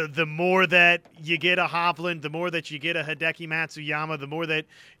 The more that you get a Hovland, the more that you get a Hideki Matsuyama, the more that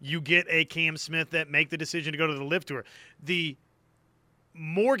you get a Cam Smith that make the decision to go to the LIV Tour. The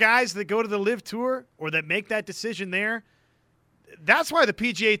more guys that go to the LIV Tour or that make that decision there, that's why the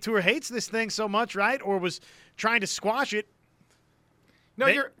PGA Tour hates this thing so much, right? Or was trying to squash it. No,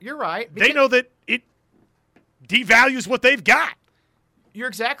 you're right. They know that it devalues what they've got. You're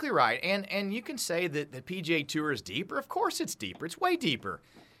exactly right. And you can say that the PGA Tour is deeper. Of course it's deeper. It's way deeper.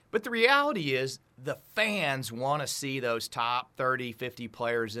 But the reality is the fans want to see those top 30, 50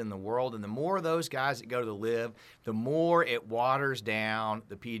 players in the world. And the more of those guys that go to the LIV, the more it waters down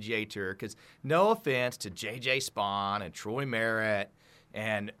the PGA Tour. Because no offense to J.J. Spahn and Troy Merritt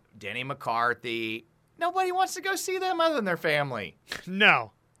and Denny McCarthy, nobody wants to go see them other than their family.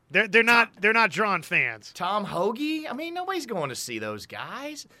 No. They're not drawn fans. Tom Hoagie? I mean, nobody's going to see those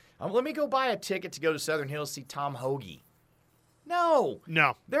guys. Let me go buy a ticket to go to Southern Hills to see Tom Hoagie. No.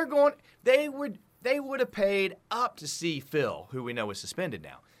 They're going. They would have paid up to see Phil, who we know is suspended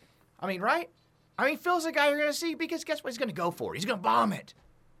now. I mean, right? I mean, Phil's the guy you're going to see because guess what? He's going to go for it. He's going to bomb it.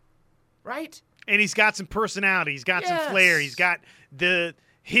 Right? And he's got some personality. He's got some flair. He's got the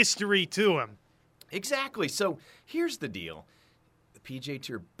history to him. Exactly. So here's the deal. The PGA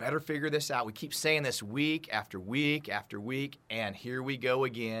Tour better figure this out. We keep saying this week after week after week, and here we go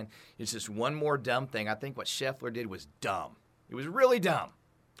again. It's just one more dumb thing. I think what Scheffler did was dumb. It was really dumb.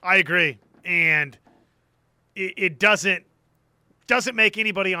 I agree. And it doesn't make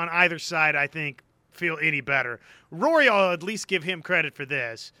anybody on either side, I think, feel any better. Rory, I'll at least give him credit for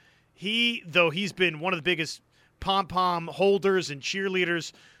this. Though he's been one of the biggest pom-pom holders and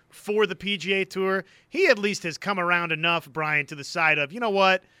cheerleaders for the PGA Tour, he at least has come around enough, Brian, to the side of, you know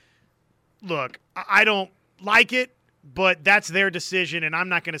what? Look, I don't like it, but that's their decision, and I'm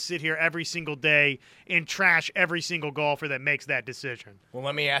not going to sit here every single day and trash every single golfer that makes that decision. Well,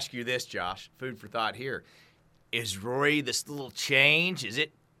 let me ask you this, Josh. Food for thought here. Is Rory this little change? Is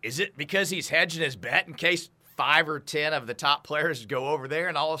it because he's hedging his bet in case 5 or 10 of the top players go over there,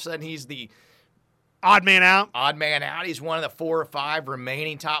 and all of a sudden he's the odd man out? Odd man out. He's one of the 4 or 5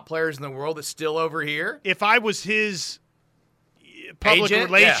 remaining top players in the world that's still over here. If I was his public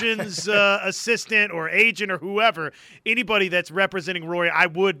relations assistant or agent or whoever, anybody that's representing Rory, I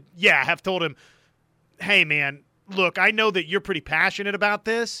would, have told him, hey, man, look, I know that you're pretty passionate about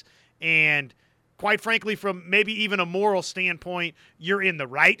this, and quite frankly, from maybe even a moral standpoint, you're in the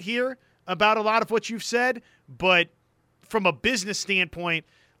right here about a lot of what you've said, but from a business standpoint,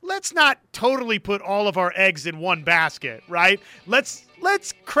 let's not totally put all of our eggs in one basket, right? Let's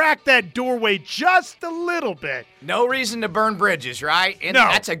crack that doorway just a little bit. No reason to burn bridges, right? And no.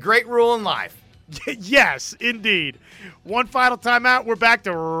 That's a great rule in life. Yes, indeed. One final timeout. We're back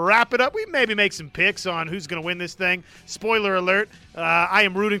to wrap it up. We maybe make some picks on who's going to win this thing. Spoiler alert, I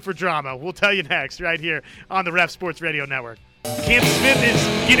am rooting for drama. We'll tell you next right here on the Ref Sports Radio Network. Cam Smith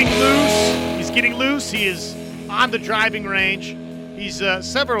is getting loose. He's getting loose. He is on the driving range. He's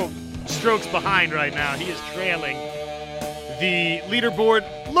several strokes behind right now. He is trailing. The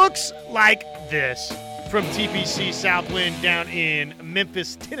leaderboard looks like this from TPC Southwind down in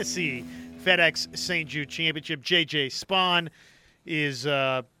Memphis, Tennessee. FedEx St. Jude Championship. J.J. Spawn is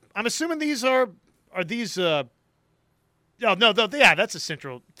I'm assuming these are these oh, no, yeah, that's a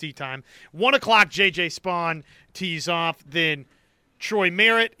Central tee time. 1 o'clock, J.J. Spawn tees off. Then Troy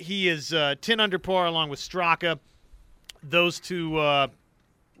Merritt, he is 10 under par along with Straka. Those two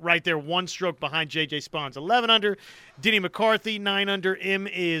right there, 1 stroke behind J.J. Spawn's 11 under. Denny McCarthy, 9 under. M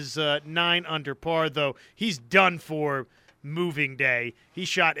is 9 under par, though he's done for moving day. He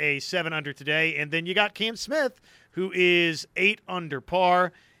shot a 7 under today. And then you got Cam Smith, who is 8 under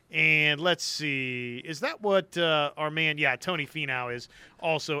par. And let's see, is that what our man, Tony Finau is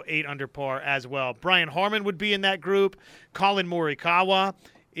also 8 under par as well. Brian Harmon would be in that group. Colin Morikawa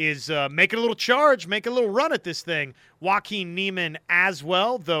is making a little charge, making a little run at this thing. Joaquin Niemann as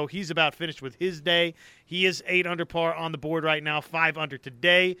well, though he's about finished with his day. He is 8 under par on the board right now, 5 under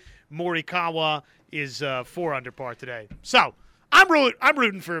today. Morikawa is 4 under par today. So I'm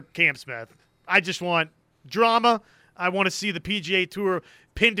rooting for Cam Smith. I just want drama. I want to see the PGA Tour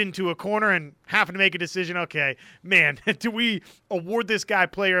pinned into a corner and having to make a decision. Okay, man, do we award this guy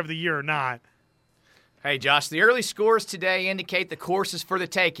Player of the Year or not? Hey, Josh, the early scores today indicate the course is for the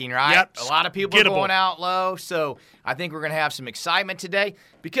taking, right? Yep. A lot of people are going out low, so I think we're going to have some excitement today.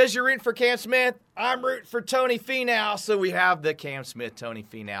 Because you're rooting for Cam Smith, I'm rooting for Tony Finau, so we have the Cam Smith-Tony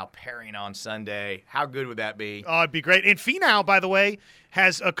Finau pairing on Sunday. How good would that be? Oh, it'd be great. And Finau, by the way,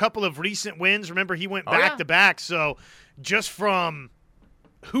 has a couple of recent wins. Remember, he went back-to-back, so just from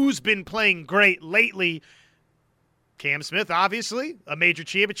who's been playing great lately, Cam Smith, obviously, a major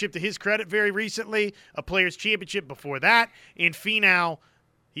championship to his credit very recently, a Players' Championship before that, and Finau,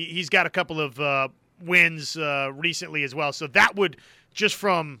 he's got a couple of wins recently as well. So that would, just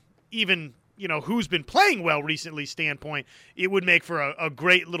from even, who's been playing well recently standpoint, it would make for a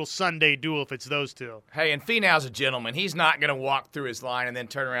great little Sunday duel if it's those two. Hey, and Finau's a gentleman. He's not going to walk through his line and then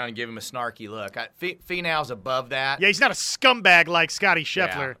turn around and give him a snarky look. Finau's above that. Yeah, he's not a scumbag like Scotty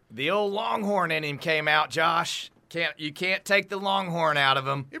Scheffler. Yeah. The old Longhorn in him came out, Josh. You can't take the Longhorn out of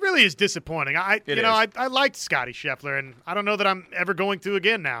him. It really is disappointing. I liked Scotty Scheffler, and I don't know that I'm ever going to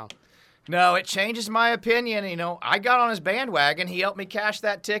again now. No, it changes my opinion. I got on his bandwagon. He helped me cash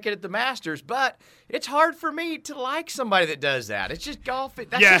that ticket at the Masters, but it's hard for me to like somebody that does that. It's just golf.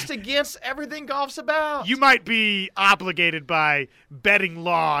 That's just against everything golf's about. You might be obligated by betting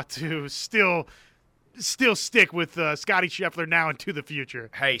law to still stick with Scotty Scheffler now into the future.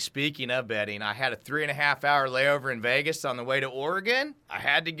 Hey, speaking of betting, I had a 3.5-hour layover in Vegas on the way to Oregon. I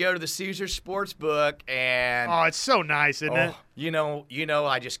had to go to the Caesars Sportsbook, and it's so nice, isn't it?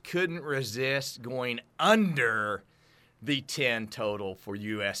 I just couldn't resist going under the 10 total for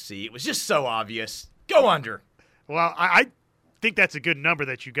USC. It was just so obvious. Go under. Well, I think that's a good number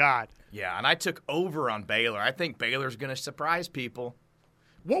that you got. Yeah, and I took over on Baylor. I think Baylor's going to surprise people.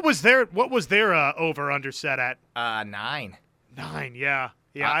 What was their over under set at? 9. 9, yeah.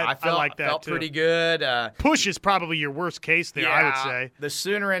 Yeah, I like that felt too. Pretty good. Push is probably your worst case there, I would say. The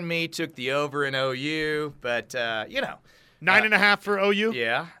Sooner in me took the over in OU, but 9.5 for OU.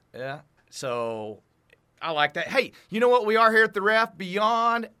 Yeah. So I like that. Hey, you know what? We are here at the Ref,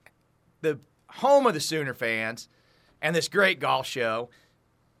 beyond the home of the Sooner fans and this great golf show.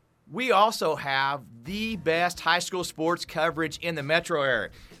 We also have the best high school sports coverage in the metro area.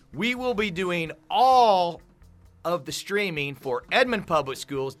 We will be doing all of the streaming for Edmond Public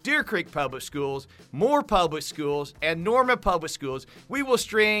Schools, Deer Creek Public Schools, Moore Public Schools, and Norman Public Schools. We will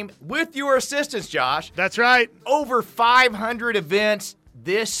stream, with your assistance, Josh. That's right. Over 500 events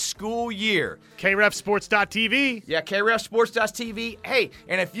this school year. KREFsports.tv. Yeah, KREFsports.tv. Hey,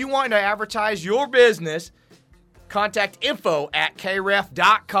 and if you want to advertise your business, contact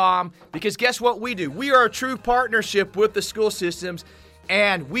info@kref.com, because guess what we do? We are a true partnership with the school systems,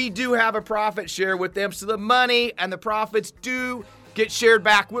 and we do have a profit share with them, so the money and the profits do get shared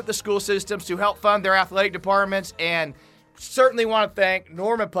back with the school systems to help fund their athletic departments. And certainly want to thank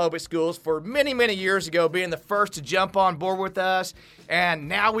Norman Public Schools for many, many years ago being the first to jump on board with us. And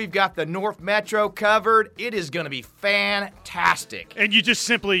now we've got the North Metro covered. It is going to be fantastic. And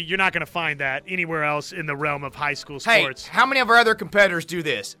you're not going to find that anywhere else in the realm of high school sports. Hey, how many of our other competitors do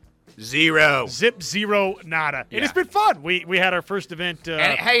this? 0. Zip, zero, nada. Yeah. And it's been fun. We had our first event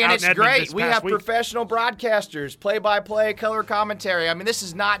and it's great. We have professional broadcasters, play-by-play, color commentary. I mean, this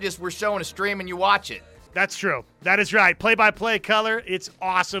is not just we're showing a stream and you watch it. That's true. That is right. Play-by-play color. It's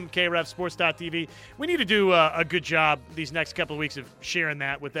awesome. KREFsports.tv. We need to do a good job these next couple of weeks of sharing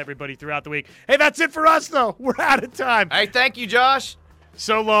that with everybody throughout the week. Hey, that's it for us, though. We're out of time. Hey, thank you, Josh.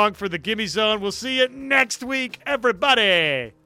 So long for the Gimme Zone. We'll see you next week, everybody.